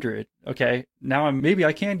go 100, okay, now maybe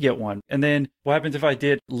I can get one. And then what happens if I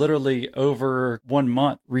did literally over 1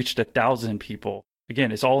 month, reached 1,000 people?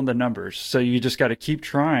 Again, it's all in the numbers. So you just got to keep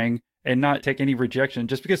trying and not take any rejection.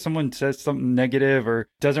 Just because someone says something negative or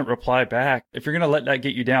doesn't reply back, if you're going to let that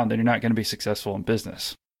get you down, then you're not going to be successful in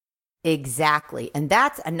business. Exactly. And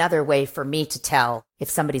that's another way for me to tell if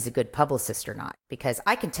somebody's a good publicist or not, because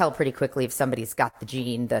I can tell pretty quickly if somebody's got the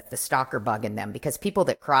gene, the stalker bug in them, because people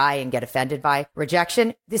that cry and get offended by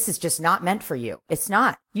rejection, this is just not meant for you. It's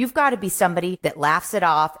not. You've got to be somebody that laughs it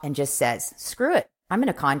off and just says, screw it. I'm going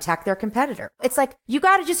to contact their competitor. It's like, you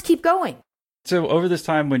got to just keep going. So over this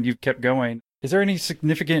time when you've kept going, is there any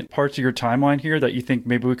significant parts of your timeline here that you think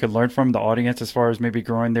maybe we could learn from the audience as far as maybe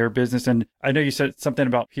growing their business? And I know you said something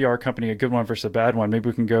about PR company, a good one versus a bad one. Maybe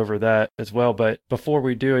we can go over that as well. But before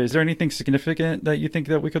we do, is there anything significant that you think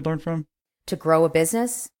that we could learn from? To grow a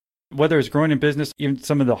business? Whether it's growing in business, even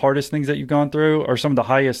some of the hardest things that you've gone through or some of the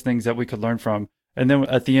highest things that we could learn from. And then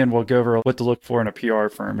at the end, we'll go over what to look for in a PR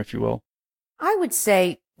firm, if you will. I would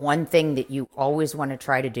say one thing that you always want to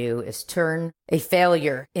try to do is turn a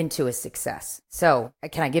failure into a success. So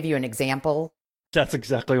can I give you an example? That's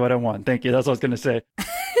exactly what I want. Thank you. That's what I was going to say.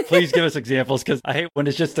 Please give us examples because I hate when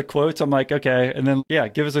it's just the quotes. I'm like, okay. And then, yeah,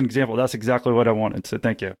 give us an example. That's exactly what I wanted. So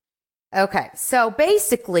thank you. Okay. So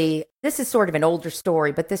basically, this is sort of an older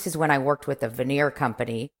story, but this is when I worked with a veneer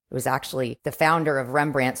company. It was actually the founder of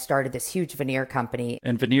Rembrandt started this huge veneer company.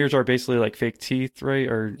 And veneers are basically like fake teeth, right?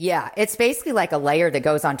 Or yeah, it's basically like a layer that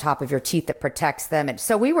goes on top of your teeth that protects them. And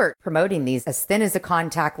so we were promoting these as thin as a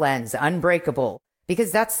contact lens, unbreakable,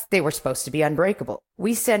 because they were supposed to be unbreakable.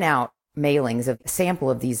 We sent out mailings of a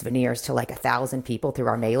sample of these veneers to like 1,000 people through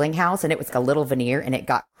our mailing house. And it was a little veneer and it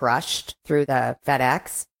got crushed through the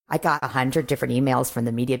FedEx. I got 100 different emails from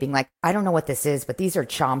the media being like, I don't know what this is, but these are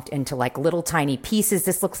chomped into like little tiny pieces.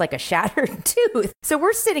 This looks like a shattered tooth. So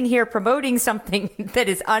we're sitting here promoting something that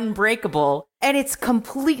is unbreakable and it's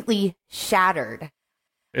completely shattered.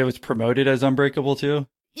 It was promoted as unbreakable too?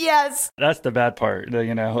 Yes. That's the bad part,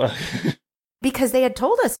 you know. Because they had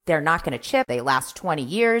told us they're not going to chip. They last 20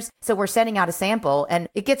 years. So we're sending out a sample and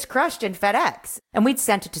it gets crushed in FedEx. And we'd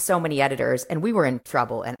sent it to so many editors and we were in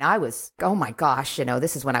trouble. And I was, oh my gosh,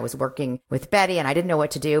 this is when I was working with Betty and I didn't know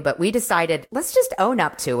what to do. But we decided, let's just own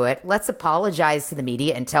up to it. Let's apologize to the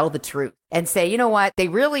media and tell the truth and say, you know what? They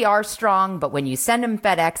really are strong, but when you send them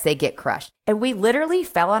FedEx, they get crushed. And we literally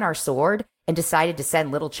fell on our sword and decided to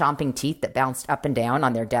send little chomping teeth that bounced up and down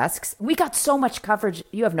on their desks. We got so much coverage.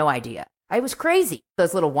 You have no idea. It was crazy.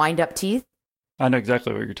 Those little wind-up teeth. I know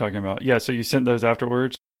exactly what you're talking about. Yeah, so you sent those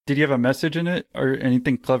afterwards. Did you have a message in it or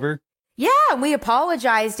anything clever? Yeah, and we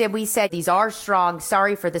apologized and we said, these are strong.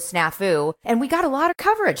 Sorry for the snafu. And we got a lot of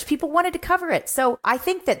coverage. People wanted to cover it. So I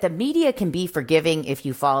think that the media can be forgiving if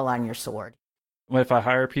you fall on your sword. What if I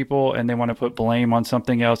hire people and they want to put blame on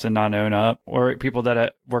something else and not own up? Or people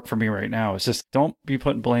that work for me right now, it's just don't be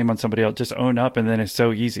putting blame on somebody else. Just own up and then it's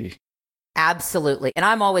so easy. Absolutely. And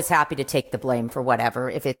I'm always happy to take the blame for whatever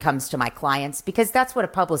if it comes to my clients, because that's what a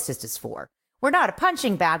publicist is for. We're not a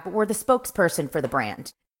punching bag, but we're the spokesperson for the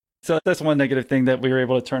brand. So that's one negative thing that we were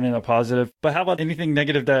able to turn into a positive. But how about anything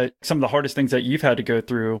negative that some of the hardest things that you've had to go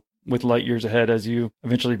through with light years ahead as you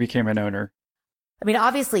eventually became an owner? I mean,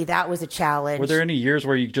 obviously that was a challenge. Were there any years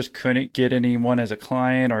where you just couldn't get anyone as a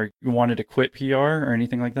client or you wanted to quit PR or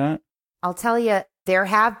anything like that? I'll tell you, there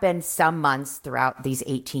have been some months throughout these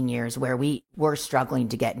 18 years where we were struggling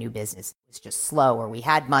to get new business. It was just slow, or we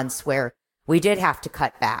had months where we did have to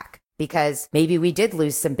cut back because maybe we did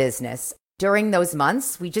lose some business. During those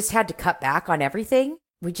months, we just had to cut back on everything.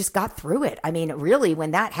 We just got through it. I mean, really,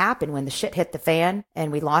 when that happened, when the shit hit the fan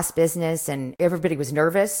and we lost business and everybody was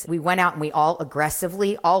nervous, we went out and we all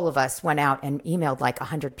aggressively, all of us went out and emailed like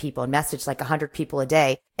 100 people and messaged like 100 people a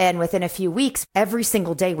day. And within a few weeks, every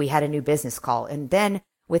single day we had a new business call. And then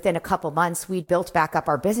within a couple months, we built back up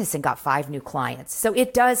our business and got 5 new clients. So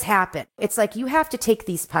it does happen. It's like you have to take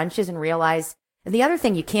these punches and realize. And the other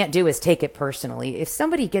thing you can't do is take it personally. If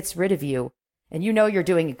somebody gets rid of you, and you know you're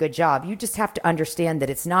doing a good job, you just have to understand that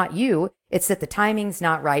it's not you. It's that the timing's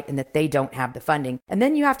not right and that they don't have the funding. And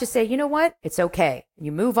then you have to say, you know what? It's okay.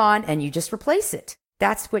 You move on and you just replace it.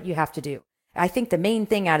 That's what you have to do. I think the main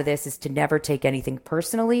thing out of this is to never take anything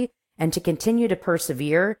personally and to continue to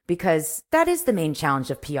persevere, because that is the main challenge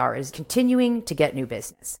of PR, is continuing to get new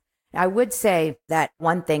business. I would say that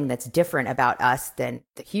one thing that's different about us than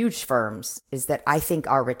the huge firms is that I think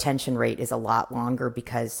our retention rate is a lot longer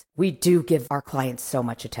because we do give our clients so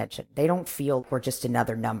much attention. They don't feel we're just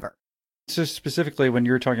another number. So specifically when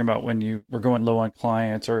you were talking about when you were going low on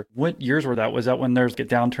clients, or what years were that? Was that when there's a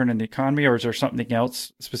downturn in the economy, or is there something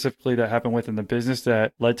else specifically that happened within the business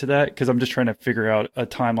that led to that? Because I'm just trying to figure out a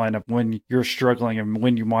timeline of when you're struggling and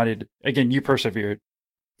when you wanted, again, you persevered.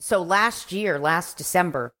 So last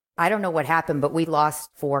December, I don't know what happened, but we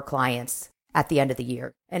lost 4 clients at the end of the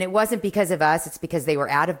year. And it wasn't because of us. It's because they were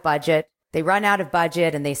out of budget. They run out of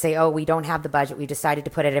budget and they say, oh, we don't have the budget. We decided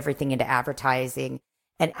to put everything into advertising.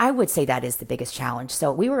 And I would say that is the biggest challenge.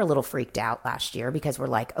 So we were a little freaked out last year because we're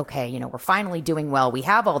like, okay, we're finally doing well. We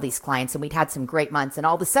have all these clients and we'd had some great months. And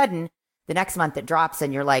all of a sudden, the next month it drops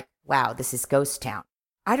and you're like, wow, this is ghost town.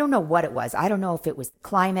 I don't know what it was. I don't know if it was the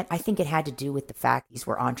climate. I think it had to do with the fact these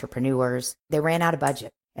were entrepreneurs. They ran out of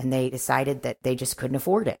budget. And they decided that they just couldn't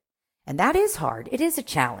afford it. And that is hard. It is a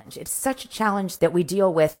challenge. It's such a challenge that we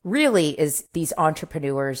deal with, really, is these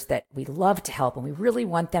entrepreneurs that we love to help and we really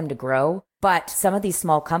want them to grow. But some of these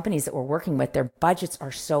small companies that we're working with, their budgets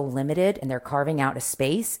are so limited and they're carving out a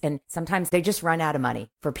space. And sometimes they just run out of money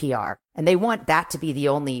for PR. And they want that to be the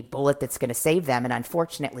only bullet that's going to save them. And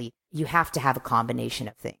unfortunately, you have to have a combination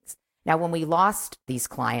of things. Now, when we lost these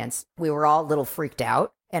clients, we were all a little freaked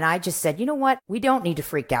out. And I just said, you know what? We don't need to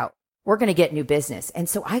freak out. We're going to get new business. And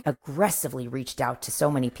so I aggressively reached out to so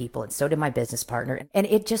many people, and so did my business partner. And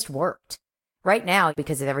it just worked. Right now,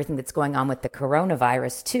 because of everything that's going on with the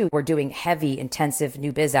coronavirus too, we're doing heavy, intensive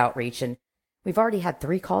new biz outreach. And we've already had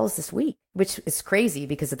 3 calls this week, which is crazy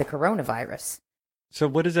because of the coronavirus. So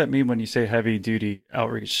what does that mean when you say heavy duty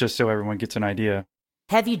outreach, just so everyone gets an idea?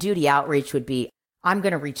 Heavy duty outreach would be, I'm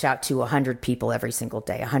going to reach out to 100 people every single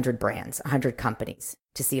day, 100 brands, 100 companies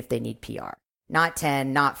to see if they need PR. Not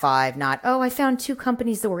 10, not 5, not, oh, I found 2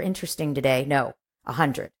 companies that were interesting today. No,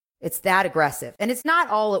 100. It's that aggressive. And it's not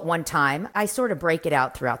all at one time. I sort of break it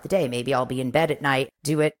out throughout the day. Maybe I'll be in bed at night,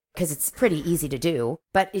 do it because it's pretty easy to do,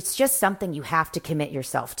 but it's just something you have to commit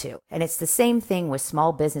yourself to. And it's the same thing with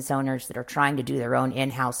small business owners that are trying to do their own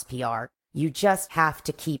in-house PR. You just have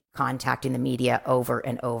to keep contacting the media over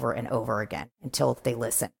and over and over again until they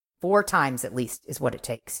listen. 4 times at least is what it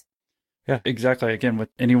takes. Yeah, exactly. Again, with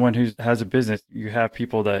anyone who has a business, you have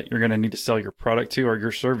people that you're going to need to sell your product to or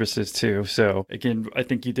your services to. So again, I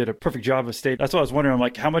think you did a perfect job of stating. That's what I was wondering. I'm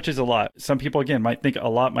like, how much is a lot? Some people, again, might think a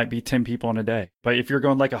lot might be 10 people in a day. But if you're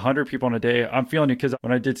going like 100 people in a day, I'm feeling you, because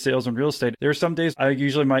when I did sales and real estate, there's some days I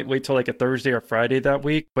usually might wait till like a Thursday or Friday that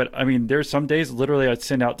week. But I mean, there's some days literally I'd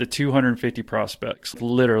send out to 250 prospects,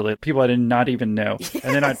 literally people I did not even know. Yes.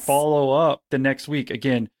 And then I'd follow up the next week.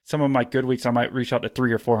 Again, some of my good weeks, I might reach out to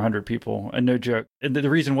 300 or 400 people, and no joke. And the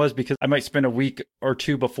reason was because I might spend a week or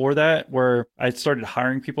 2 before that where I started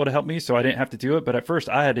hiring people to help me, so I didn't have to do it. But at first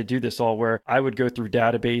I had to do this all where I would go through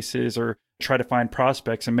databases or try to find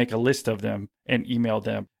prospects and make a list of them and email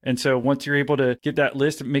them. And so once you're able to get that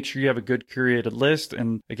list, make sure you have a good curated list.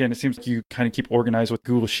 And again, it seems like you kind of keep organized with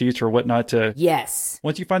Google Sheets or whatnot to... Yes.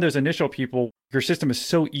 Once you find those initial people, your system is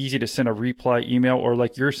so easy to send a reply email, or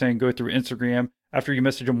like you're saying, go through Instagram. After you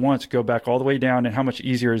message them once, go back all the way down. And how much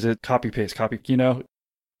easier is it? Copy, paste, copy,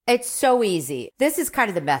 It's so easy. This is kind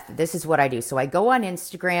of the method. This is what I do. So I go on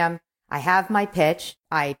Instagram. I have my pitch.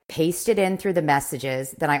 I paste it in through the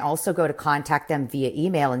messages. Then I also go to contact them via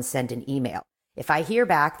email and send an email. If I hear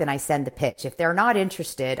back, then I send the pitch. If they're not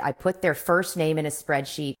interested, I put their first name in a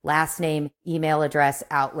spreadsheet, last name, email address,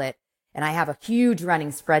 outlet, and I have a huge running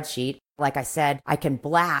spreadsheet. Like I said, I can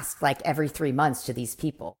blast like every 3 months to these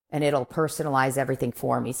people and it'll personalize everything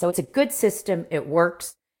for me. So it's a good system. It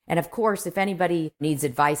works. And of course, if anybody needs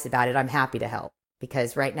advice about it, I'm happy to help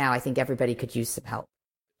because right now I think everybody could use some help.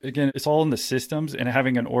 Again, it's all in the systems and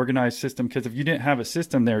having an organized system, because if you didn't have a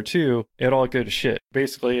system there too, it'd all go to shit.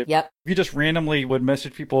 Basically, if you just randomly would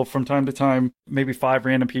message people from time to time, maybe 5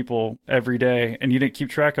 random people every day, and you didn't keep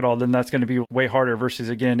track of it all, then that's going to be way harder versus,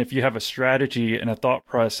 again, if you have a strategy and a thought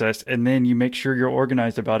process, and then you make sure you're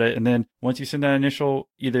organized about it. And then once you send that initial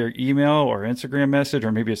either email or Instagram message,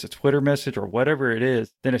 or maybe it's a Twitter message or whatever it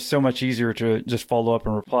is, then it's so much easier to just follow up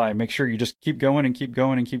and reply. Make sure you just keep going and keep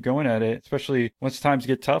going and keep going at it, especially once times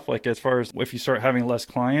get tough, like as far as if you start having less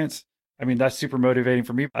clients. I mean, that's super motivating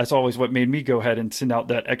for me. That's always what made me go ahead and send out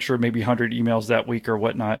that extra maybe 100 emails that week or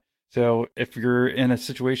whatnot. So if you're in a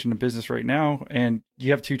situation in business right now and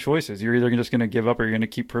you have 2 choices, you're either just going to give up or you're going to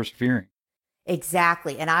keep persevering.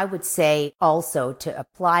 Exactly. And I would say also to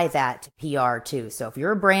apply that to PR too. So if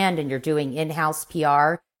you're a brand and you're doing in-house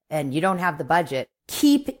PR and you don't have the budget,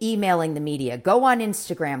 keep emailing the media. Go on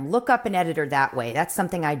Instagram, look up an editor that way. That's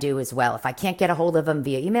something I do as well. If I can't get a hold of them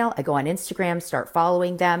via email, I go on Instagram, start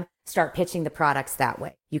following them, start pitching the products that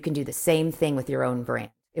way. You can do the same thing with your own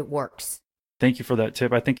brand. It works. Thank you for that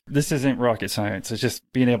tip. I think this isn't rocket science. It's just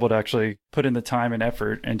being able to actually put in the time and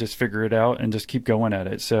effort and just figure it out and just keep going at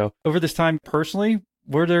it. So over this time, personally,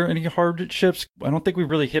 were there any hardships? I don't think we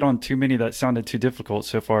really hit on too many that sounded too difficult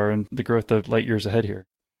so far in the growth of light years ahead here.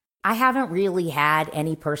 I haven't really had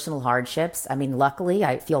any personal hardships. I mean, luckily,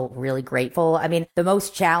 I feel really grateful. I mean, the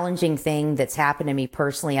most challenging thing that's happened to me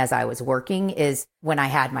personally as I was working is when I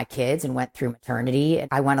had my kids and went through maternity.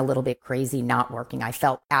 I went a little bit crazy not working. I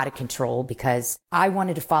felt out of control because I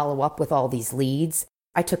wanted to follow up with all these leads.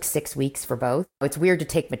 I took 6 weeks for both. It's weird to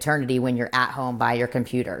take maternity when you're at home by your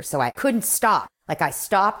computer. So I couldn't stop. Like I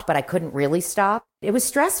stopped, but I couldn't really stop. It was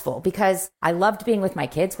stressful because I loved being with my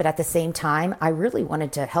kids, but at the same time, I really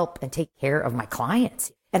wanted to help and take care of my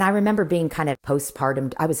clients. And I remember being kind of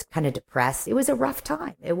postpartum. I was kind of depressed. It was a rough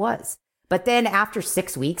time. It was. But then after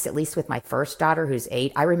 6 weeks, at least with my first daughter, who's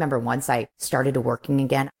 8, I remember once I started working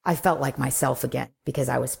again, I felt like myself again because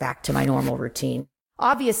I was back to my normal routine.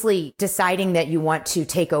 Obviously, deciding that you want to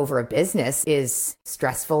take over a business is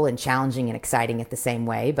stressful and challenging and exciting at the same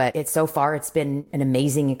way, but so far it's been an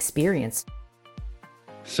amazing experience.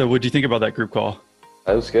 So what do you think about that group call?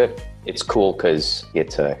 That was good. It's cool because you get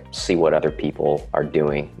to see what other people are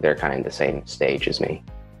doing. They're kind of in the same stage as me.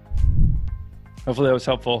 Hopefully that was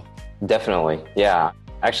helpful. Definitely. Yeah.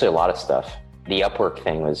 Actually, a lot of stuff. The Upwork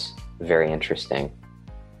thing was very interesting.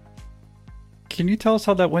 Can you tell us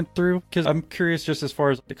how that went through? Because I'm curious just as far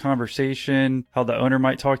as the conversation, how the owner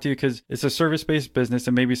might talk to you, because it's a service-based business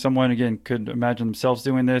and maybe someone, again, could imagine themselves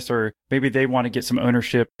doing this, or maybe they want to get some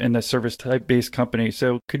ownership in the service-type-based company.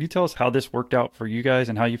 So could you tell us how this worked out for you guys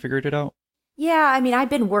and how you figured it out? Yeah, I mean, I've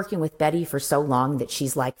been working with Betty for so long that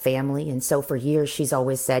she's like family. And so for years, she's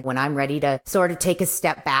always said, when I'm ready to sort of take a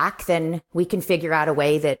step back, then we can figure out a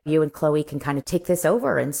way that you and Chloe can kind of take this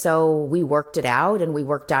over. And so we worked it out and we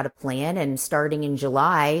worked out a plan. And starting in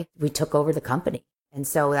July, we took over the company. And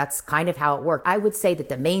so that's kind of how it worked. I would say that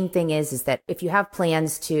the main thing is that if you have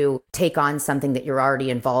plans to take on something that you're already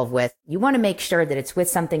involved with, you want to make sure that it's with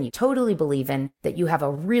something you totally believe in, that you have a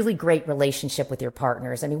really great relationship with your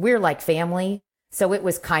partners. I mean, we're like family, so it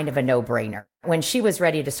was kind of a no-brainer. When she was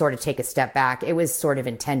ready to sort of take a step back, it was sort of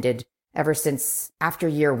intended ever since after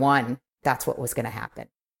year 1, that's what was going to happen.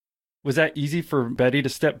 Was that easy for Betty to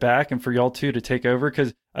step back and for y'all two to take over?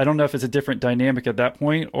 Because I don't know if it's a different dynamic at that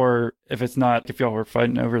point or if it's not, if y'all were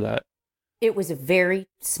fighting over that. It was a very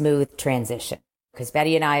smooth transition because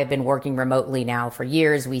Betty and I have been working remotely now for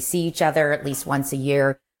years. We see each other at least once a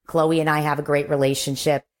year. Chloe and I have a great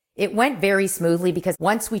relationship. It went very smoothly because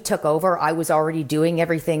once we took over, I was already doing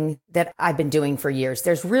everything that I've been doing for years.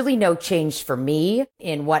 There's really no change for me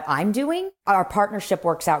in what I'm doing. Our partnership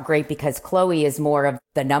works out great because Chloe is more of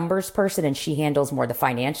the numbers person and she handles more the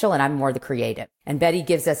financial and I'm more the creative. And Betty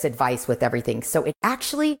gives us advice with everything. So it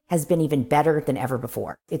actually has been even better than ever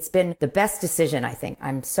before. It's been the best decision, I think.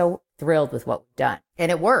 I'm so thrilled with what we've done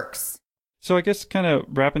and it works. So I guess kind of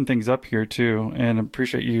wrapping things up here too, and I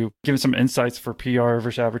appreciate you giving some insights for PR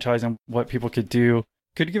versus advertising, what people could do.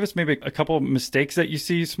 Could you give us maybe a couple of mistakes that you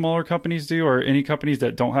see smaller companies do or any companies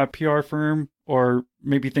that don't have PR firm or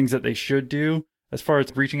maybe things that they should do as far as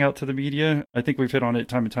reaching out to the media? I think we've hit on it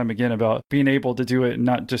time and time again about being able to do it and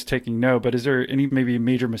not just taking no, but is there any maybe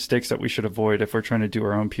major mistakes that we should avoid if we're trying to do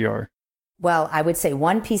our own PR? Well, I would say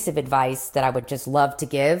one piece of advice that I would just love to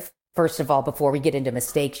give. First of all, before we get into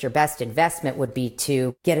mistakes, your best investment would be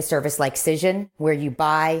to get a service like Cision where you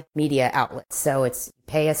buy media outlets. So it's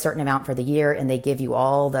pay a certain amount for the year and they give you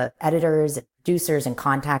all the editors and producers and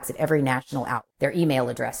contacts at every national outlet, their email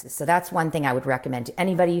addresses. So that's one thing I would recommend to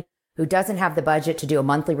anybody who doesn't have the budget to do a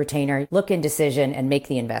monthly retainer. Look into Cision and make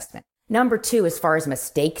the investment. Number two, as far as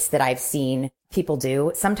mistakes that I've seen people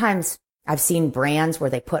do, sometimes I've seen brands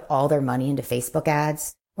where they put all their money into Facebook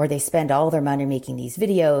ads, or they spend all their money making these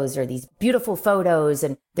videos or these beautiful photos.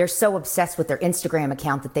 And they're so obsessed with their Instagram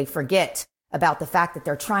account that they forget about the fact that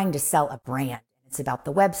they're trying to sell a brand. It's about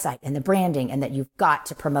the website and the branding and that you've got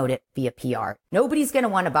to promote it via PR. Nobody's going to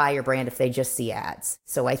want to buy your brand if they just see ads.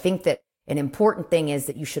 So I think that an important thing is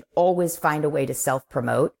that you should always find a way to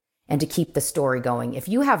self-promote and to keep the story going. If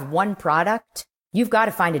you have one product, you've got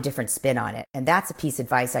to find a different spin on it. And that's a piece of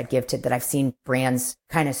advice I'd give to that I've seen brands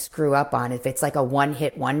kind of screw up on. If it's like a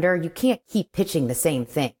one-hit wonder, you can't keep pitching the same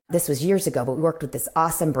thing. This was years ago, but we worked with this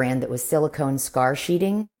awesome brand that was silicone scar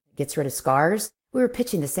sheeting. It gets rid of scars. We were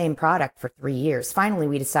pitching the same product for 3 years. Finally,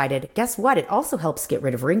 we decided, guess what? It also helps get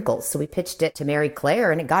rid of wrinkles. So we pitched it to Mary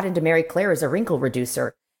Claire and it got into Mary Claire as a wrinkle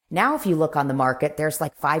reducer. Now, if you look on the market, there's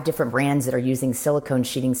like 5 different brands that are using silicone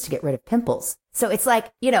sheetings to get rid of pimples. So it's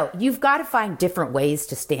like, you've got to find different ways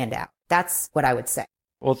to stand out. That's what I would say.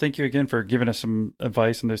 Well, thank you again for giving us some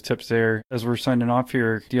advice and those tips there. As we're signing off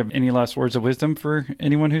here, do you have any last words of wisdom for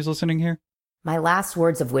anyone who's listening here? My last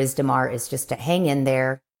words of wisdom is just to hang in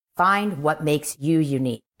there, find what makes you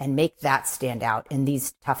unique and make that stand out in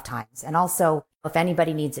these tough times. And also, if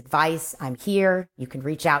anybody needs advice, I'm here. You can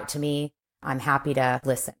reach out to me. I'm happy to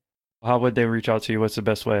listen. How would they reach out to you? What's the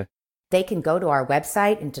best way? They can go to our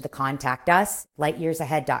website and to the contact us,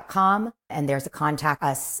 lightyearsahead.com. And there's a contact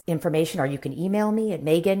us information, or you can email me at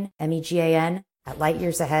Megan, MEGAN, at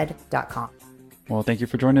lightyearsahead.com. Well, thank you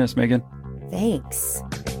for joining us, Megan. Thanks.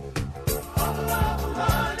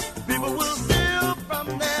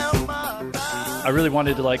 I really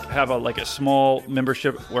wanted to have a small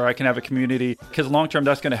membership where I can have a community, because long term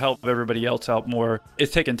that's going to help everybody else out more.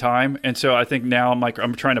 It's taken time, and so I think now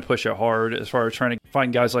I'm trying to push it hard as far as trying to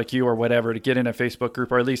find guys like you or whatever to get in a Facebook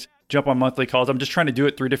group or at least jump on monthly calls. I'm just trying to do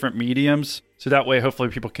it through different mediums, so that way hopefully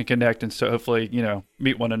people can connect and so hopefully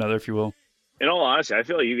meet one another, if you will. In all honesty, I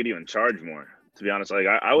feel like you could even charge more. To be honest,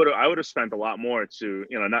 I would have spent a lot more to,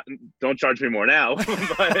 don't charge me more now, but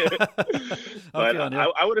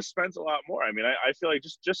I would have spent a lot more. I mean, I feel like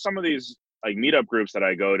just some of these like meetup groups that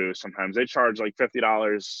I go to, sometimes they charge like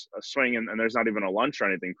 $50 a swing and there's not even a lunch or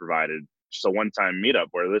anything provided. Just a one-time meetup,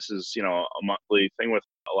 where this is, a monthly thing with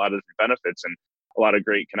a lot of different benefits and a lot of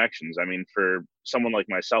great connections. I mean, for someone like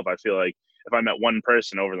myself, I feel like if I met one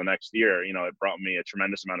person over the next year, it brought me a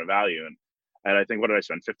tremendous amount of value. And I think, what did I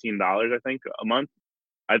spend? $15, I think, a month.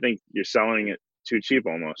 I think you're selling it too cheap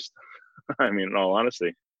almost. I mean, in all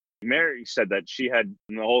honesty. Mary said that she had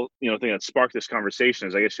the whole, thing that sparked this conversation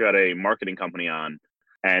is I guess she had a marketing company on,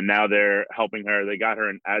 and now they're helping her. They got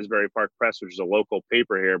her in Asbury Park Press, which is a local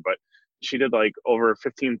paper here, but she did like over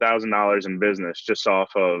 $15,000 in business just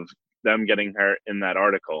off of them getting her in that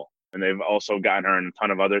article. And they've also gotten her in a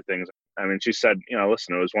ton of other things. I mean, she said,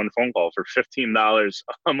 listen, it was one phone call for $15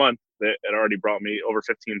 a month. It already brought me over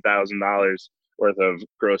 $15,000 worth of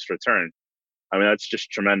gross return. I mean, that's just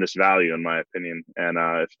tremendous value in my opinion. And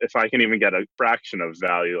if I can even get a fraction of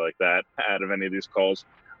value like that out of any of these calls,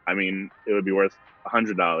 I mean, it would be worth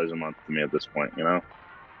 $100 a month to me at this point,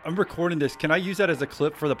 I'm recording this. Can I use that as a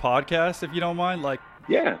clip for the podcast, if you don't mind?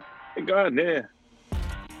 Yeah, go ahead, yeah.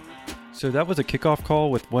 So that was a kickoff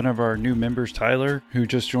call with one of our new members, Tyler, who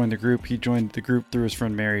just joined the group. He joined the group through his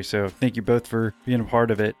friend Mary. So thank you both for being a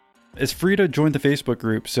part of it. It's free to join the Facebook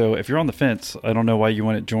group. So if you're on the fence, I don't know why you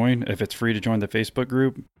wouldn't join if it's free to join the Facebook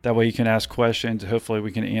group. That way you can ask questions. Hopefully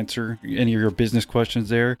we can answer any of your business questions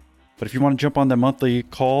there. But if you want to jump on the monthly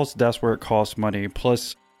calls, that's where it costs money.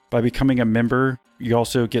 Plus, by becoming a member, you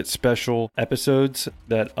also get special episodes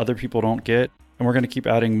that other people don't get. And we're going to keep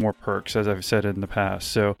adding more perks, as I've said in the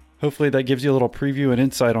past. So hopefully that gives you a little preview and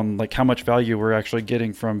insight on how much value we're actually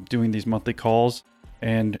getting from doing these monthly calls,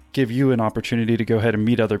 and give you an opportunity to go ahead and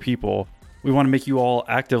meet other people. We want to make you all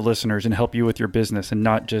active listeners and help you with your business and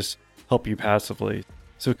not just help you passively.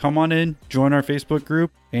 So come on in, join our Facebook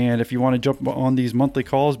group. And if you want to jump on these monthly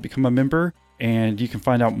calls, become a member, and you can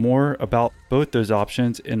find out more about both those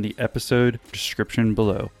options in the episode description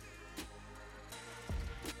below.